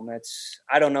be home.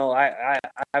 I don't know.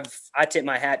 I tip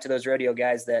my hat to those rodeo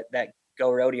guys that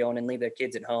go rodeoing and leave their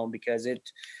kids at home, because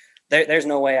there's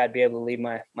no way I'd be able to leave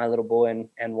my little boy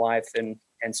and wife and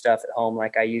stuff at home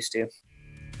like I used to.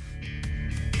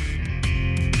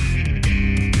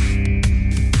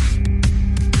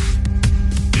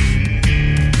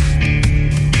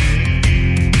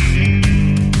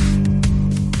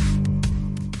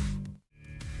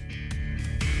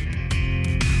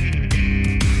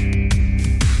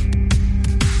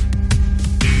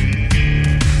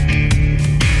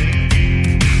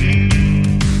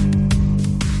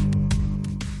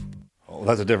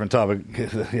 That's a different topic.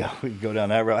 Yeah, we can go down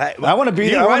that road. I want to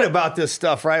be right about this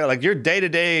stuff, right? Like your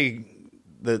day-to-day,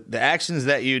 the actions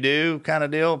that you do kind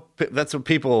of deal, that's what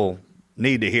people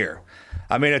need to hear.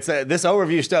 I mean, it's this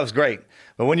overview stuff's great.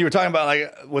 But when you were talking about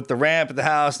like with the ramp at the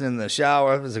house and the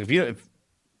shower, it's like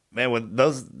when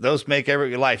those make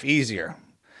your life easier.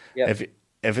 Yeah.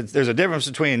 If there's a difference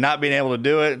between not being able to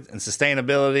do it and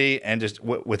sustainability and just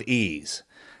with ease.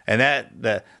 And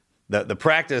that the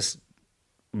practice,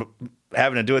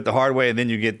 having to do it the hard way, and then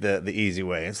you get the easy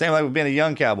way. And same like with being a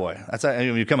young cowboy. That's how, when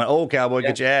you become an old cowboy,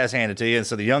 get your ass handed to you, and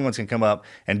so the young ones can come up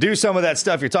and do some of that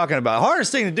stuff you're talking about. The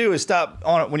hardest thing to do is stop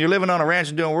when you're living on a ranch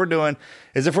and doing what we're doing,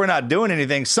 is if we're not doing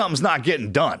anything, something's not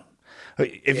getting done.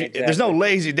 If there's no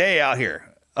lazy day out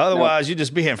here. Otherwise, you're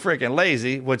just being freaking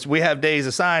lazy, which we have days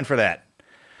assigned for that.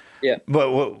 Yeah.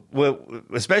 But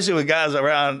especially with guys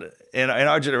around in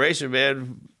our generation,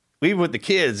 man, even with the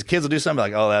kids will do something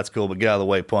like, oh, that's cool, but get out of the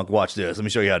way, punk, watch this. Let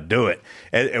me show you how to do it.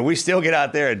 And we still get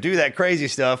out there and do that crazy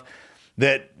stuff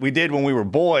that we did when we were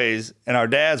boys and our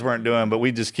dads weren't doing, but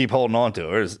we just keep holding on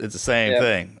to it. It's the same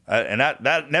thing. And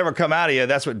that never come out of you.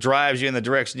 That's what drives you in the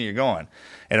direction you're going.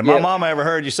 And if my mama ever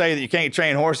heard you say that you can't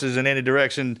train horses in any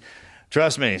direction,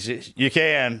 trust me, you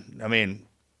can. I mean,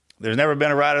 there's never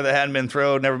been a rider that hadn't been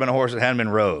throwed, never been a horse that hadn't been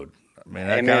rode. I mean,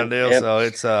 that kind of deal. So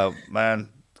it's, man,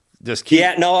 just keep.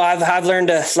 Yeah, no, I've learned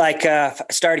to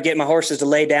started getting my horses to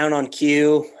lay down on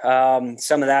cue,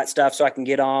 some of that stuff so I can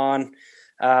get on,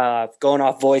 going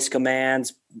off voice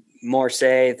commands, more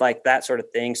say, like that sort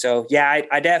of thing. So yeah,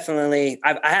 I definitely,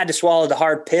 I had to swallow the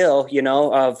hard pill,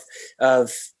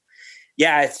 of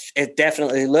it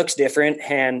definitely looks different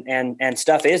and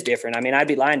stuff is different. I mean, I'd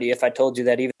be lying to you if I told you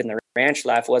that even the ranch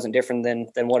life wasn't different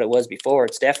than what it was before.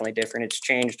 It's definitely different. It's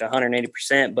changed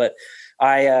 180%, but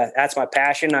that's my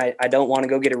passion. I don't want to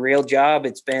go get a real job.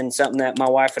 It's been something that my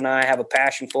wife and I have a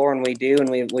passion for, and we do, and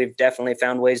we've definitely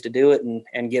found ways to do it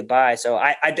and get by. So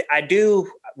I do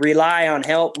rely on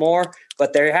help more,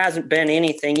 but there hasn't been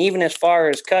anything, even as far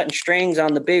as cutting strings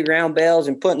on the big round bales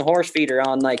and putting the horse feeder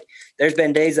on. Like, there's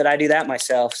been days that I do that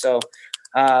myself. So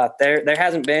there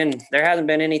hasn't been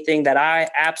anything that I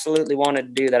absolutely wanted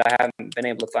to do that I haven't been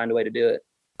able to find a way to do it.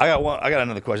 I got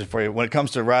another question for you when it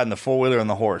comes to riding the four-wheeler and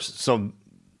the horse. So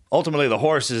ultimately the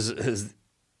horse is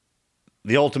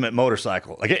the ultimate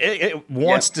motorcycle. Like it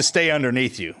wants to stay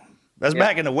underneath you. That's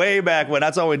back in the way back when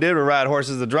that's all we did was ride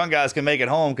horses. The drunk guys can make it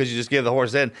home because you just give the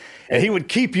horse in, and he would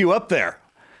keep you up there.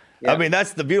 I mean,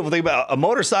 that's the beautiful thing about a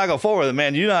motorcycle four-wheeler,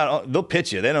 man. They'll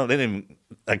pitch you. They didn't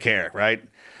even care, right?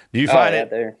 Do you find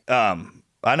it?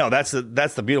 I know that's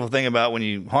the beautiful thing about when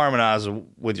you harmonize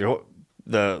with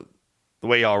the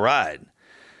way y'all ride.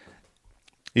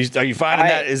 Are you finding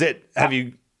that? Is it? Are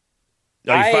you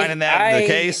finding that the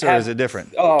case, or is it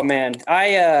different? Oh man,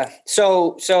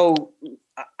 so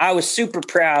I was super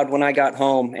proud when I got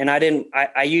home, and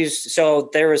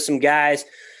there was some guys.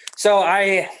 So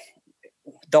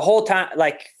the whole time,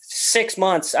 like 6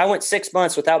 months, I went 6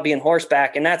 months without being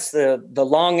horseback. And that's the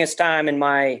longest time in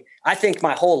my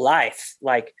whole life,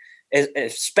 like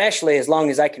especially as long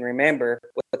as I can remember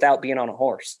without being on a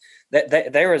horse.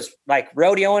 That there was like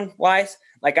rodeoing wise,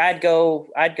 like I'd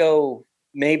go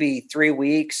maybe 3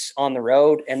 weeks on the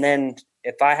road. And then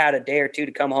if I had a day or two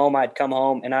to come home, I'd come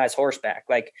home and I was horseback.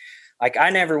 Like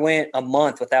I never went a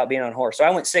month without being on a horse. So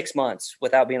I went 6 months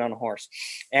without being on a horse.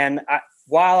 And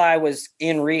while I was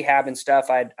in rehab and stuff,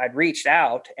 I'd reached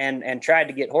out and tried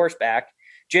to get horseback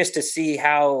just to see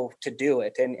how to do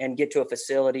it and get to a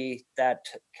facility that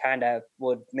kind of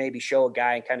would maybe show a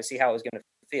guy and kind of see how it was going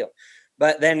to feel.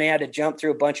 But then they had to jump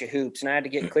through a bunch of hoops, and I had to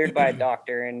get cleared by a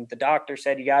doctor, and the doctor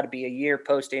said you got to be a year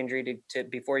post injury to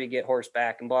before you get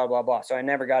horseback and blah, blah, blah. So I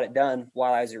never got it done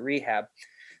while I was at rehab.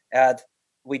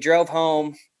 We drove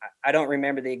home. I don't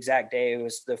remember the exact day. It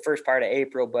was the first part of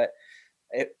April, but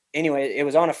anyway, it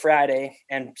was on a Friday,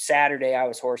 and Saturday I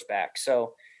was horseback.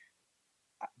 So,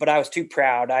 but I was too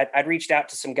proud. I'd reached out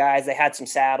to some guys. They had some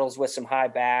saddles with some high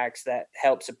backs that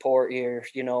help support your,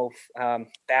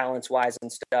 balance wise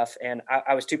and stuff. And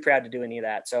I was too proud to do any of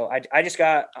that. So I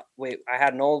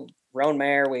had an old roan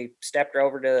mare. We stepped her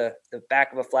over to the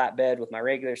back of a flatbed with my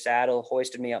regular saddle,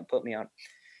 hoisted me up and put me on.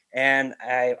 And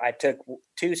I took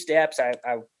 2 steps. I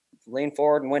leaned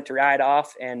forward and went to ride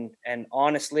off. And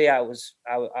honestly, I was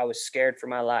scared for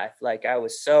my life. Like, I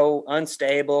was so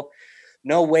unstable.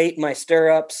 No weight in my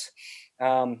stirrups.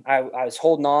 I was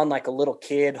holding on like a little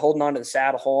kid, holding on to the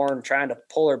saddle horn, trying to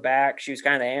pull her back. She was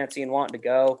kind of antsy and wanting to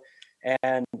go.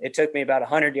 And it took me about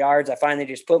 100 yards. I finally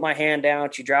just put my hand down.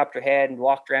 She dropped her head and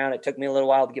walked around. It took me a little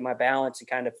while to get my balance and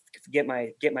kind of get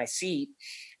my seat.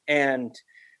 And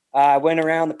I went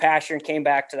around the pasture and came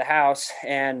back to the house.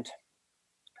 And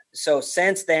so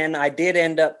since then, I did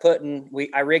end up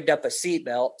I rigged up a seat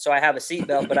belt. So I have a seat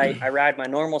belt, but I ride my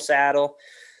normal saddle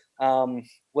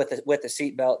with a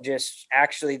seat belt. Just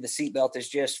actually, the seat belt is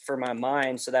just for my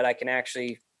mind so that I can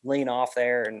actually lean off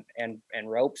there and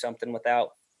rope something without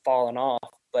falling off.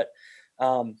 But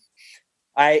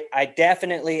I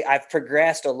definitely, I've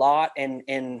progressed a lot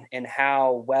in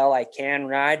how well I can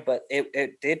ride, but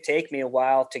it did take me a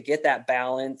while to get that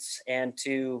balance and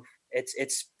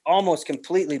it's almost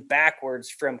completely backwards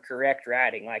from correct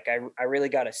riding. Like I really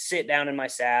got to sit down in my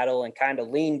saddle and kind of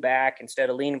lean back instead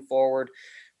of leaning forward.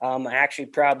 I actually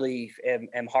probably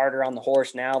am harder on the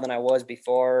horse now than I was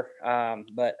before.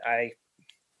 But I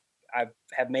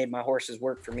have made my horses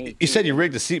work for me. You said you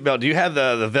rigged the seatbelt. Do you have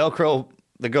the Velcro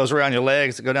that goes around your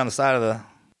legs that go down the side of the?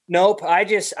 Nope. I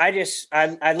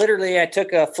literally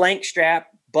took a flank strap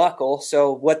buckle.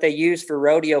 So what they use for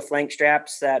rodeo flank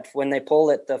straps, that when they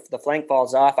pull it, the flank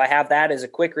falls off. I have that as a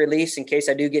quick release in case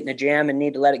I do get in a jam and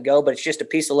need to let it go, but it's just a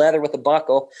piece of leather with a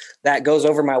buckle that goes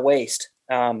over my waist.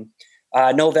 No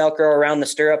Velcro around the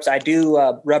stirrups. I do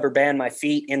rubber band my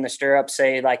feet in the stirrups,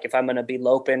 say like if I'm going to be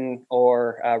loping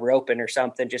or roping or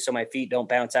something, just so my feet don't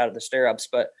bounce out of the stirrups.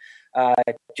 But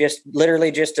just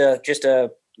literally just a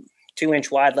 2-inch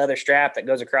wide leather strap that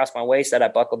goes across my waist that I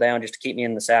buckle down just to keep me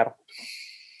in the saddle.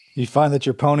 You find that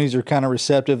your ponies are kind of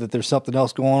receptive that there's something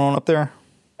else going on up there?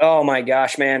 Oh my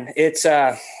gosh, man. It's,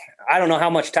 I don't know how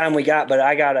much time we got, but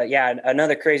I got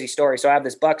another crazy story. So I have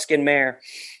this buckskin mare.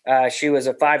 She was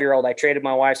a 5-year-old. I traded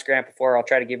my wife's grandpa for her. I'll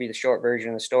try to give you the short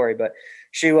version of the story, but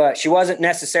she wasn't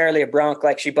necessarily a bronc.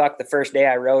 Like, she bucked the first day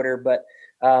I rode her, but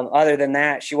other than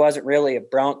that, she wasn't really a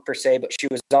bronc per se, but she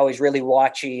was always really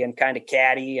watchy and kind of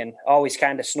catty and always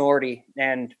kind of snorty.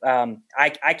 And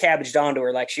I cabbaged onto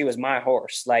her like she was my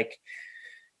horse. Like,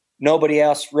 nobody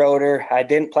else rode her. I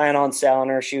didn't plan on selling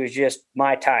her. She was just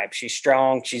my type. She's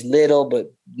strong. She's little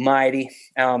but mighty.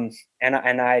 And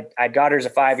I got her as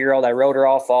a 5-year-old. I rode her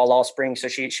all fall, all spring. So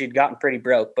she'd gotten pretty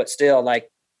broke, but still like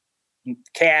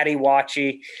catty,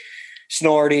 watchy,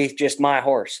 snorty, just my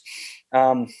horse.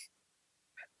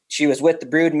 She was with the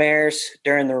brood mares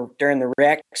during the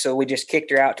wreck, so we just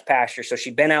kicked her out to pasture. So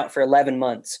she'd been out for 11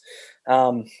 months.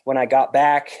 When I got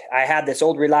back, I had this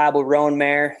old reliable roan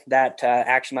mare that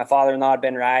actually my father-in-law had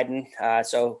been riding.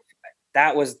 So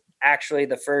that was actually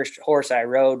the first horse I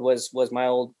rode was my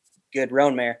old good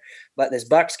roan mare. But this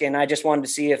buckskin, I just wanted to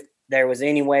see if there was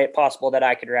any way possible that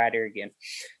I could ride her again.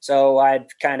 So I'd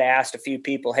kind of asked a few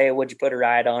people, hey, would you put a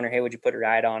ride on her? Hey, would you put a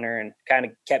ride on her? And kind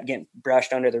of kept getting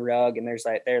brushed under the rug. And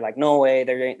they're like, no way,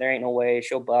 there ain't no way,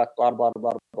 she'll buck, blah, blah,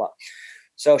 blah, blah, blah.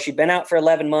 So she'd been out for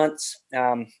 11 months.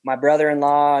 My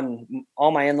brother-in-law and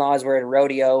all my in-laws were at a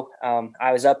rodeo.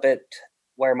 I was up at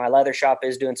where my leather shop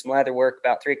is doing some leather work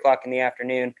about 3:00 in the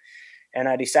afternoon. And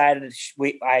I decided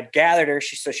I'd gathered her.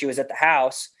 So she was at the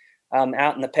house.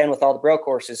 Out in the pen with all the broke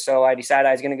horses. So I decided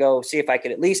I was going to go see if I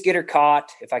could at least get her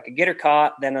caught. If I could get her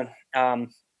caught, then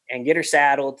and get her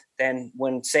saddled, then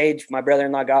when Sage, my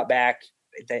brother-in-law, got back,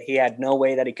 that he had no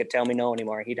way that he could tell me no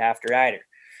anymore. He'd have to ride her.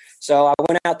 So I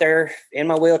went out there in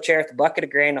my wheelchair with a bucket of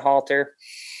grain to halter.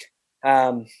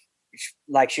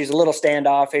 Like, she was a little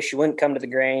standoffish. She wouldn't come to the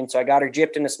grain. So I got her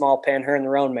gypped in a small pen, her and the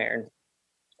roan mare, and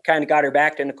kind of got her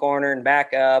backed in the corner and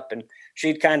back up, and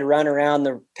she'd kind of run around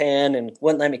the pen and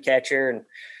wouldn't let me catch her. And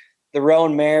the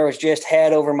roan mare was just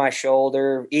head over my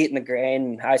shoulder, eating the grain.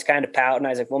 And I was kind of pouting. I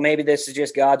was like, well, maybe this is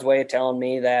just God's way of telling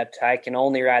me that I can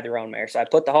only ride the roan mare. So I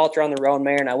put the halter on the roan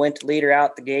mare and I went to lead her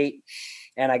out the gate.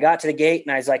 And I got to the gate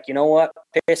and I was like, you know what?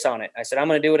 Piss on it. I said, I'm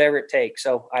going to do whatever it takes.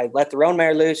 So I let the roan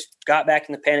mare loose, got back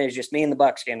in the pen. It was just me and the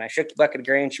buckskin. I shook the bucket of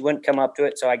grain. She wouldn't come up to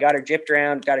it. So I got her gypped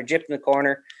around, got her gypped in the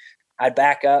corner. I'd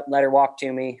back up, let her walk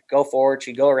to me, go forward.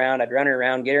 She'd go around. I'd run her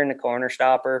around, get her in the corner,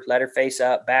 stop her, let her face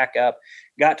up, back up.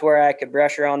 Got to where I could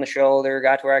brush her on the shoulder,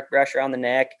 got to where I could brush her on the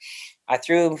neck. I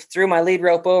threw my lead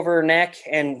rope over her neck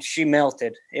and she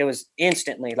melted. It was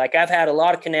instantly. Like, I've had a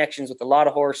lot of connections with a lot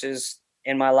of horses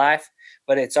in my life,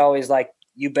 but it's always like,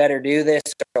 you better do this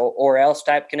or else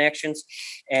type connections.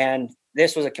 And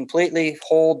this was a completely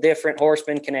whole different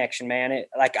horseman connection, man.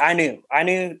 I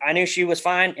knew she was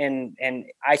fine. And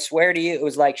I swear to you, it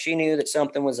was like she knew that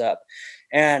something was up.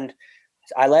 And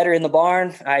I let her in the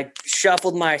barn. I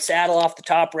shuffled my saddle off the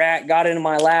top rack, got into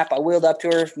my lap. I wheeled up to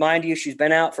her. Mind you, she's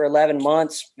been out for 11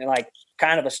 months and like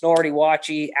kind of a snorty,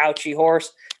 watchy, ouchy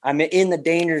horse. I'm in the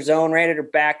danger zone, right at her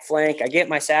back flank. I get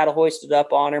my saddle hoisted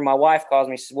up on her. My wife calls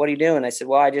me. She says, what are you doing? I said,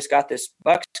 well, I just got this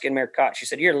buckskin mare caught. She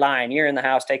said, you're lying. You're in the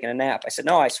house taking a nap. I said,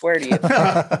 no, I swear to you.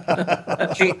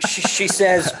 she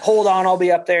says, hold on, I'll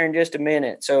be up there in just a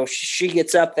minute. So she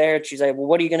gets up there and she's like, well,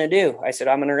 what are you going to do? I said,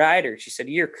 I'm going to ride her. She said,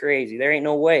 you're crazy. There ain't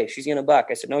no way she's going to buck.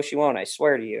 I said, no, she won't. I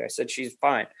swear to you. I said, she's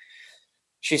fine.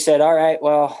 She said, all right,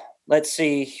 well, let's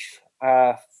see.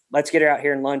 Let's get her out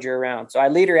here and lunge her around. So I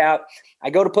lead her out. I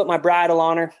go to put my bridle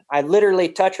on her. I literally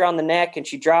touch her on the neck and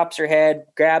she drops her head,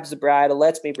 grabs the bridle,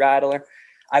 lets me bridle her.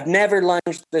 I've never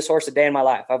lunged this horse a day in my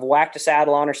life. I've whacked a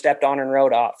saddle on her, stepped on her and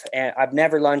rode off. And I've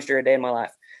never lunged her a day in my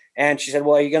life. And she said,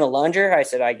 well, are you going to lunge her? I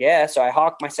said, I guess. So I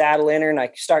hawk my saddle in her and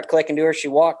I start clicking to her. She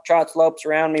walk, trots, lopes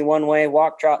around me one way,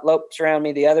 walk, trot, lopes around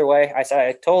me the other way. I said,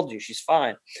 I told you, she's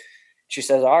fine. She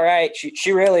says, all right.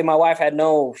 She really, my wife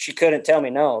she couldn't tell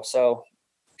me no. So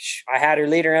I had her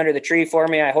lead her under the tree for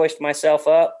me. I hoisted myself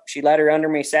up. She let her under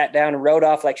me, sat down and rode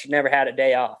off like she'd never had a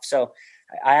day off. So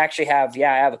I actually have, I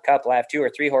have a couple. I have 2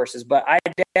 or 3 horses, but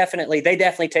they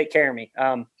definitely take care of me.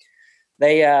 I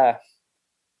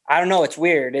don't know. It's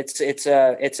weird. It's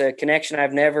a connection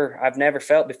I've never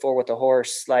felt before with a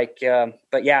horse. Like,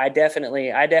 but yeah, I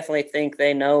definitely think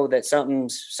they know that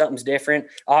something's different.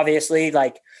 Obviously,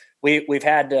 like we've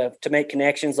had to make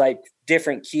connections, like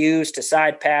different cues to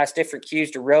side pass, different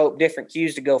cues to rope, different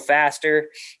cues to go faster.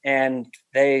 And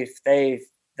they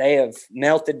have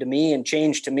melted to me and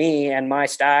changed to me and my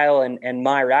style and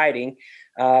my riding,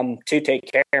 to take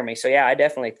care of me. So yeah, I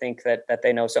definitely think that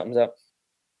they know something's up.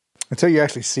 Until you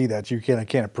actually see that, you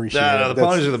can't appreciate it. No, the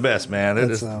ponies are the best, man. They're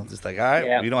just like, all right,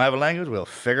 yeah. We don't have a language, we'll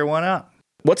figure one out.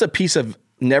 What's a piece of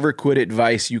never quit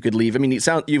advice you could leave? I mean,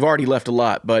 you've already left a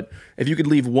lot, but if you could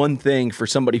leave one thing for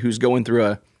somebody who's going through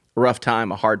a rough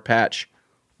time, a hard patch,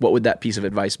 what would that piece of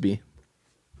advice be?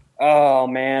 Oh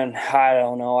man, I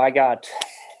don't know. I got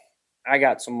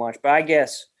so much, but I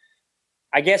guess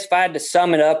if I had to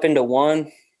sum it up into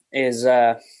one is,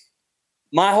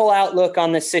 my whole outlook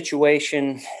on this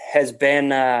situation has been,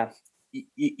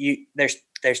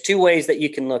 there's 2 ways that you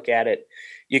can look at it.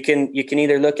 You can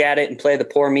either look at it and play the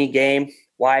poor me game.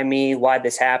 Why me? Why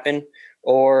this happened?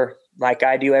 Or like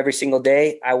I do every single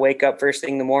day, I wake up first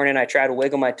thing in the morning. I try to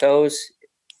wiggle my toes.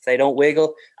 If they don't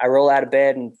wiggle, I roll out of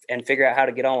bed and figure out how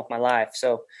to get on with my life.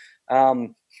 So,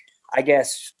 I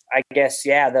guess,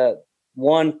 yeah, the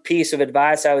one piece of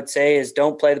advice I would say is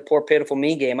don't play the poor, pitiful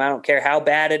me game. I don't care how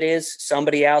bad it is.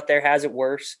 Somebody out there has it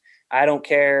worse. I don't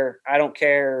care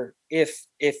if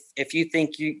you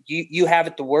think you have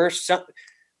it the worst.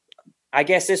 I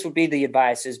guess this would be the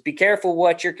advice is be careful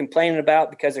what you're complaining about,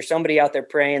 because there's somebody out there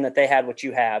praying that they had what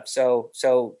you have. So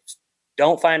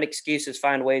don't find excuses,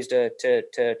 find ways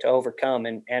to overcome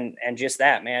and just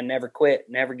that, man, never quit,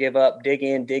 never give up, dig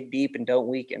in, dig deep, and don't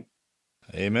weaken.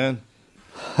 Amen.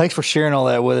 Thanks for sharing all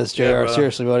that with us, JR. Yeah,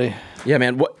 seriously, buddy. Yeah,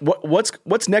 man.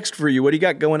 What's next for you? What do you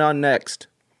got going on next?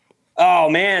 Oh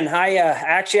man,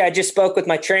 I just spoke with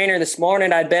my trainer this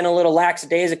morning. I'd been a little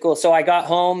lackadaisical, so I got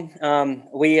home.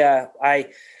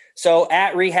 So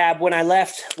at rehab when I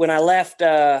left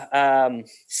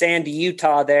Sandy,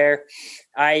 Utah, there,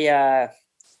 I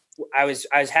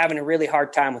was having a really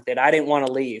hard time with it. I didn't want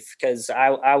to leave because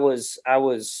I was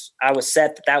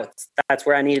set that's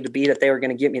where I needed to be, that they were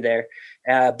going to get me there.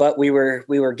 But we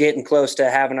were getting close to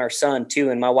having our son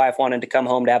too, and my wife wanted to come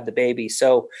home to have the baby.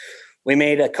 So we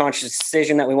made a conscious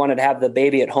decision that we wanted to have the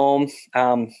baby at home.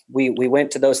 We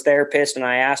went to those therapists and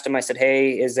I asked them, I said,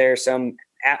 hey, is there some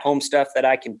at-home stuff that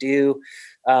I can do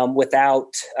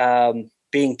without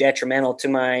being detrimental to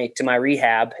my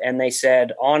rehab? And they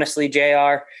said, honestly,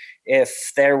 JR,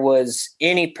 if there was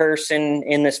any person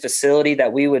in this facility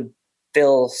that we would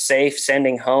feel safe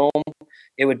sending home,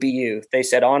 it would be you. They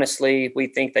said, honestly, we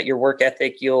think that your work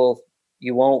ethic, you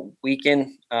won't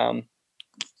weaken,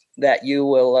 that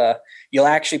you'll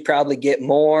actually probably get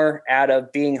more out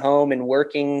of being home and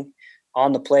working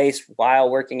on the place while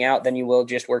working out than you will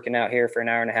just working out here for an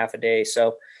hour and a half a day.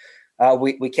 So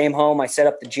we came home, I set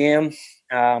up the gym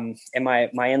in my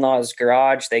in-laws'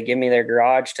 garage. They give me their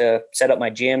garage to set up my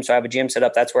gym. So I have a gym set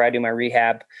up. That's where I do my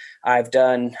rehab. I've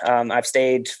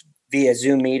stayed via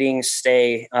Zoom meetings,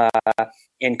 stay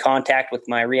in contact with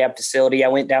my rehab facility. I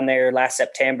went down there last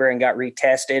September and got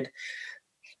retested.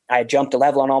 I jumped a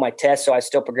level on all my tests, so I was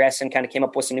still progressing, kind of came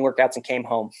up with some new workouts and came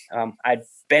home. I'd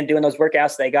been doing those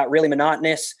workouts. They got really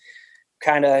monotonous,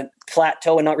 kind of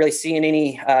plateau and not really seeing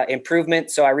any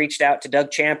improvement. So I reached out to Doug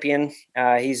Champion.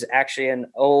 He's actually an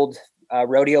old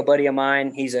rodeo buddy of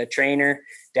mine. He's a trainer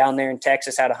down there in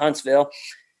Texas out of Huntsville.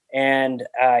 And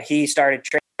he started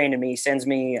training me. He sends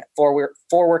me four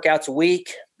workouts a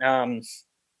week.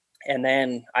 And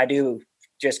then I do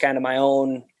just kind of my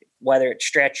own, whether it's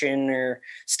stretching or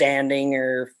standing,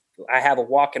 or I have a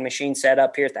walking machine set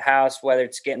up here at the house, whether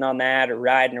it's getting on that or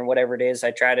riding or whatever it is. I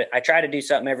try to do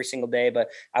something every single day, but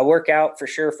I work out for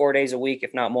sure 4 days a week,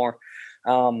 if not more.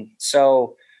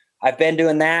 So I've been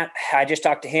doing that. I just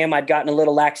talked to him. I'd gotten a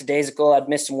little lackadaisical. I'd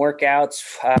missed some workouts,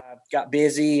 got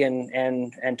busy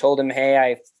and told him,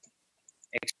 hey,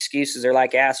 excuses are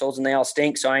like assholes and they all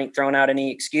stink. So I ain't throwing out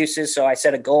any excuses. So I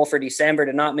set a goal for December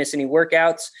to not miss any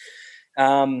workouts.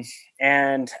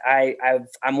 And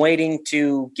I'm waiting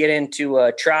to get into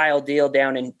a trial deal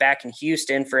back in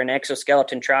Houston for an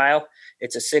exoskeleton trial.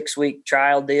 It's a 6-week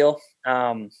trial deal,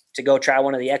 to go try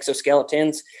one of the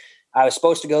exoskeletons. I was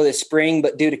supposed to go this spring,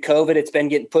 but due to COVID, it's been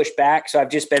getting pushed back. So I've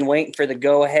just been waiting for the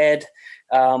go ahead,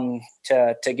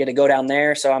 to get to go down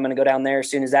there. So I'm going to go down there as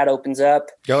soon as that opens up.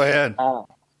 Go ahead.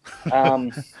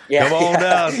 Yeah, come on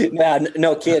down. Yeah,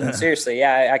 no kidding. Seriously.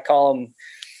 Yeah. I call them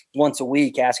once a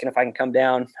week asking if I can come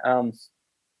down.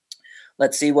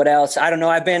 Let's see what else. I don't know.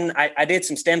 I did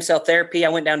some stem cell therapy. I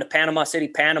went down to Panama City,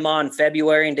 Panama in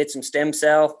February and did some stem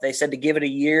cell. They said to give it a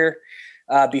year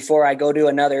before I go do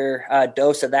another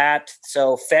dose of that.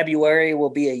 So February will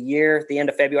be a year. At the end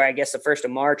of February, I guess the 1st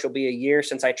of March will be a year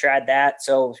since I tried that.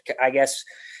 So I guess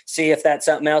see if that's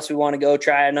something else we want to go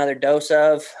try another dose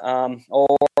of,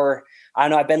 or I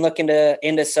know I've been looking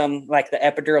into some like the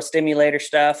epidural stimulator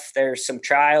stuff. There's some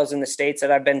trials in the States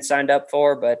that I've been signed up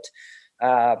for, but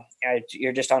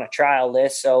you're just on a trial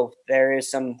list. So there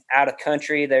is some out of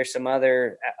country. There's some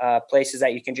other places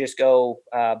that you can just go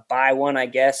buy one, I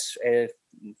guess,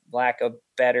 lack of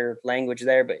better language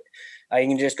there, but you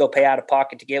can just go pay out of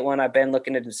pocket to get one. I've been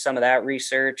looking into some of that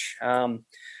research.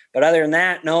 But other than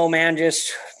that, no, man,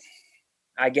 just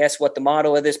I guess what the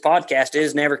motto of this podcast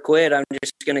is, never quit. I'm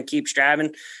just going to keep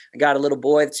striving. I got a little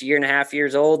boy that's 1.5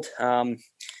 years old.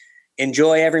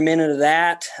 Enjoy every minute of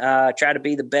that. Try to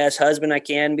be the best husband I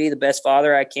can be, the best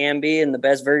father I can be, and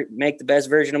make the best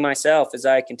version of myself as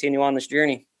I continue on this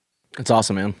journey. That's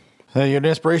awesome, man. Hey, you're an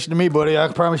inspiration to me, buddy. I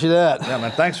can promise you that. Yeah,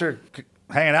 man. Thanks for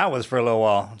hanging out with us for a little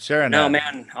while, sharing that. No,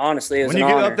 man. Honestly, it was when you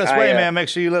an get honor. up this way, man, make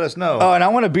sure you let us know. Oh, and I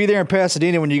want to be there in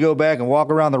Pasadena when you go back and walk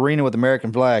around the arena with the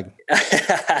American flag.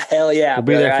 Hell yeah, we'll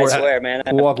be there for I swear, man.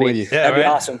 We'll walk with you. Yeah, that'd be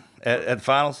awesome. At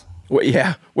finals? Well,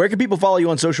 yeah. Where can people follow you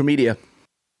on social media?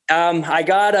 I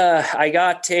got a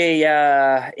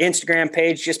Instagram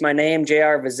page, just my name,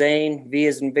 JR Vezain, V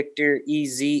as in Victor,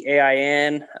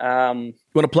 EZAIN. You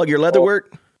want to plug your leather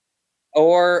work?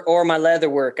 Or my leather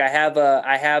work. I have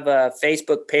a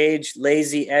Facebook page,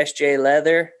 Lazy SJ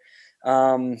Leather.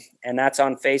 And that's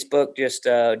on Facebook, just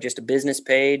a business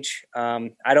page.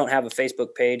 I don't have a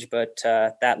Facebook page, but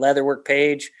that leatherwork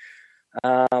page.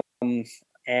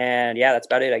 And yeah, that's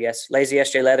about it, I guess. Lazy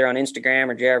SJ Leather on Instagram,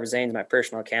 or JR Vezain's my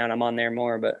personal account. I'm on there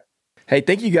more, but. Hey,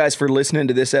 thank you guys for listening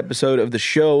to this episode of the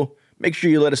show. Make sure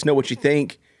you let us know what you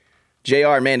think.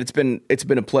 JR, man, it's been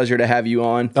a pleasure to have you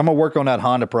on. I'm gonna work on that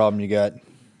Honda problem you got.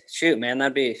 Shoot, man,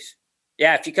 that'd be.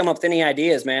 Yeah, if you come up with any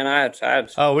ideas, man,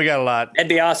 Oh, we got a lot. It'd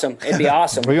be awesome. It'd be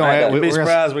awesome. We'd be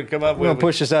surprised we come up with. We're gonna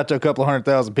push this out to a couple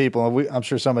 100,000 people. I'm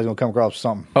sure somebody's gonna come across with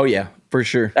something. Oh yeah, for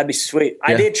sure. That'd be sweet.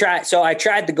 Yeah. I did try. So I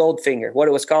tried the Goldfinger. What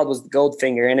it was called was the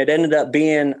Goldfinger, and it ended up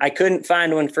being. I couldn't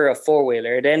find one for a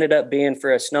 4-wheeler. It ended up being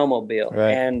for a snowmobile,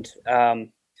 right.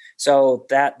 And so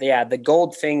that the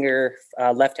Goldfinger,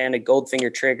 left-handed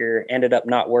Goldfinger trigger ended up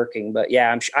not working. But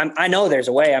yeah, I know there's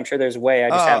a way. I'm sure there's a way. I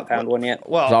just haven't found one yet.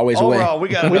 Well, There's always a way. overall, we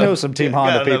know some Team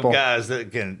Honda people. guys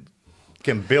that can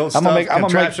can build I'm stuff, gonna make-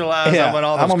 contractualize. yeah, on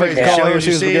all I'm those gonna make crazy a call here shows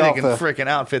you as soon as we see. get They off can the- freaking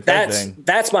outfit that thing.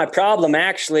 That's my problem.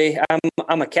 Actually,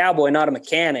 I'm a cowboy, not a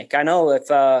mechanic. I know if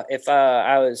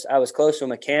I was close to a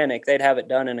mechanic, they'd have it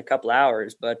done in a couple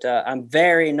hours. But I'm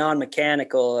very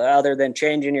non-mechanical. Other than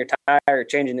changing your tire, or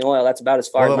changing the oil, that's about as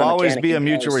far. Well, as there'll my always mechanic be a goes,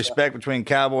 mutual so. respect between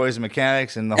cowboys and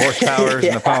mechanics, and the horsepowers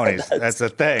and the ponies. That's the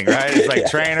thing, right? It's like Yeah,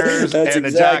 trainers that's and the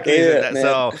exactly jockeys. it, man.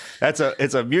 So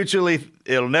it's a mutually.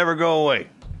 It'll never go away.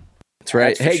 That's right.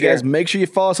 That's for Hey, guys, sure. make sure you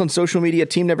follow us on social media,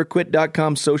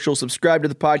 teamneverquit.com social. Subscribe to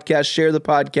the podcast, share the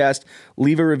podcast,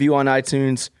 leave a review on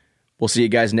iTunes. We'll see you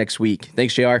guys next week.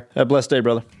 Thanks, JR. Have a blessed day,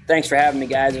 brother. Thanks for having me,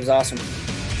 guys. It was awesome.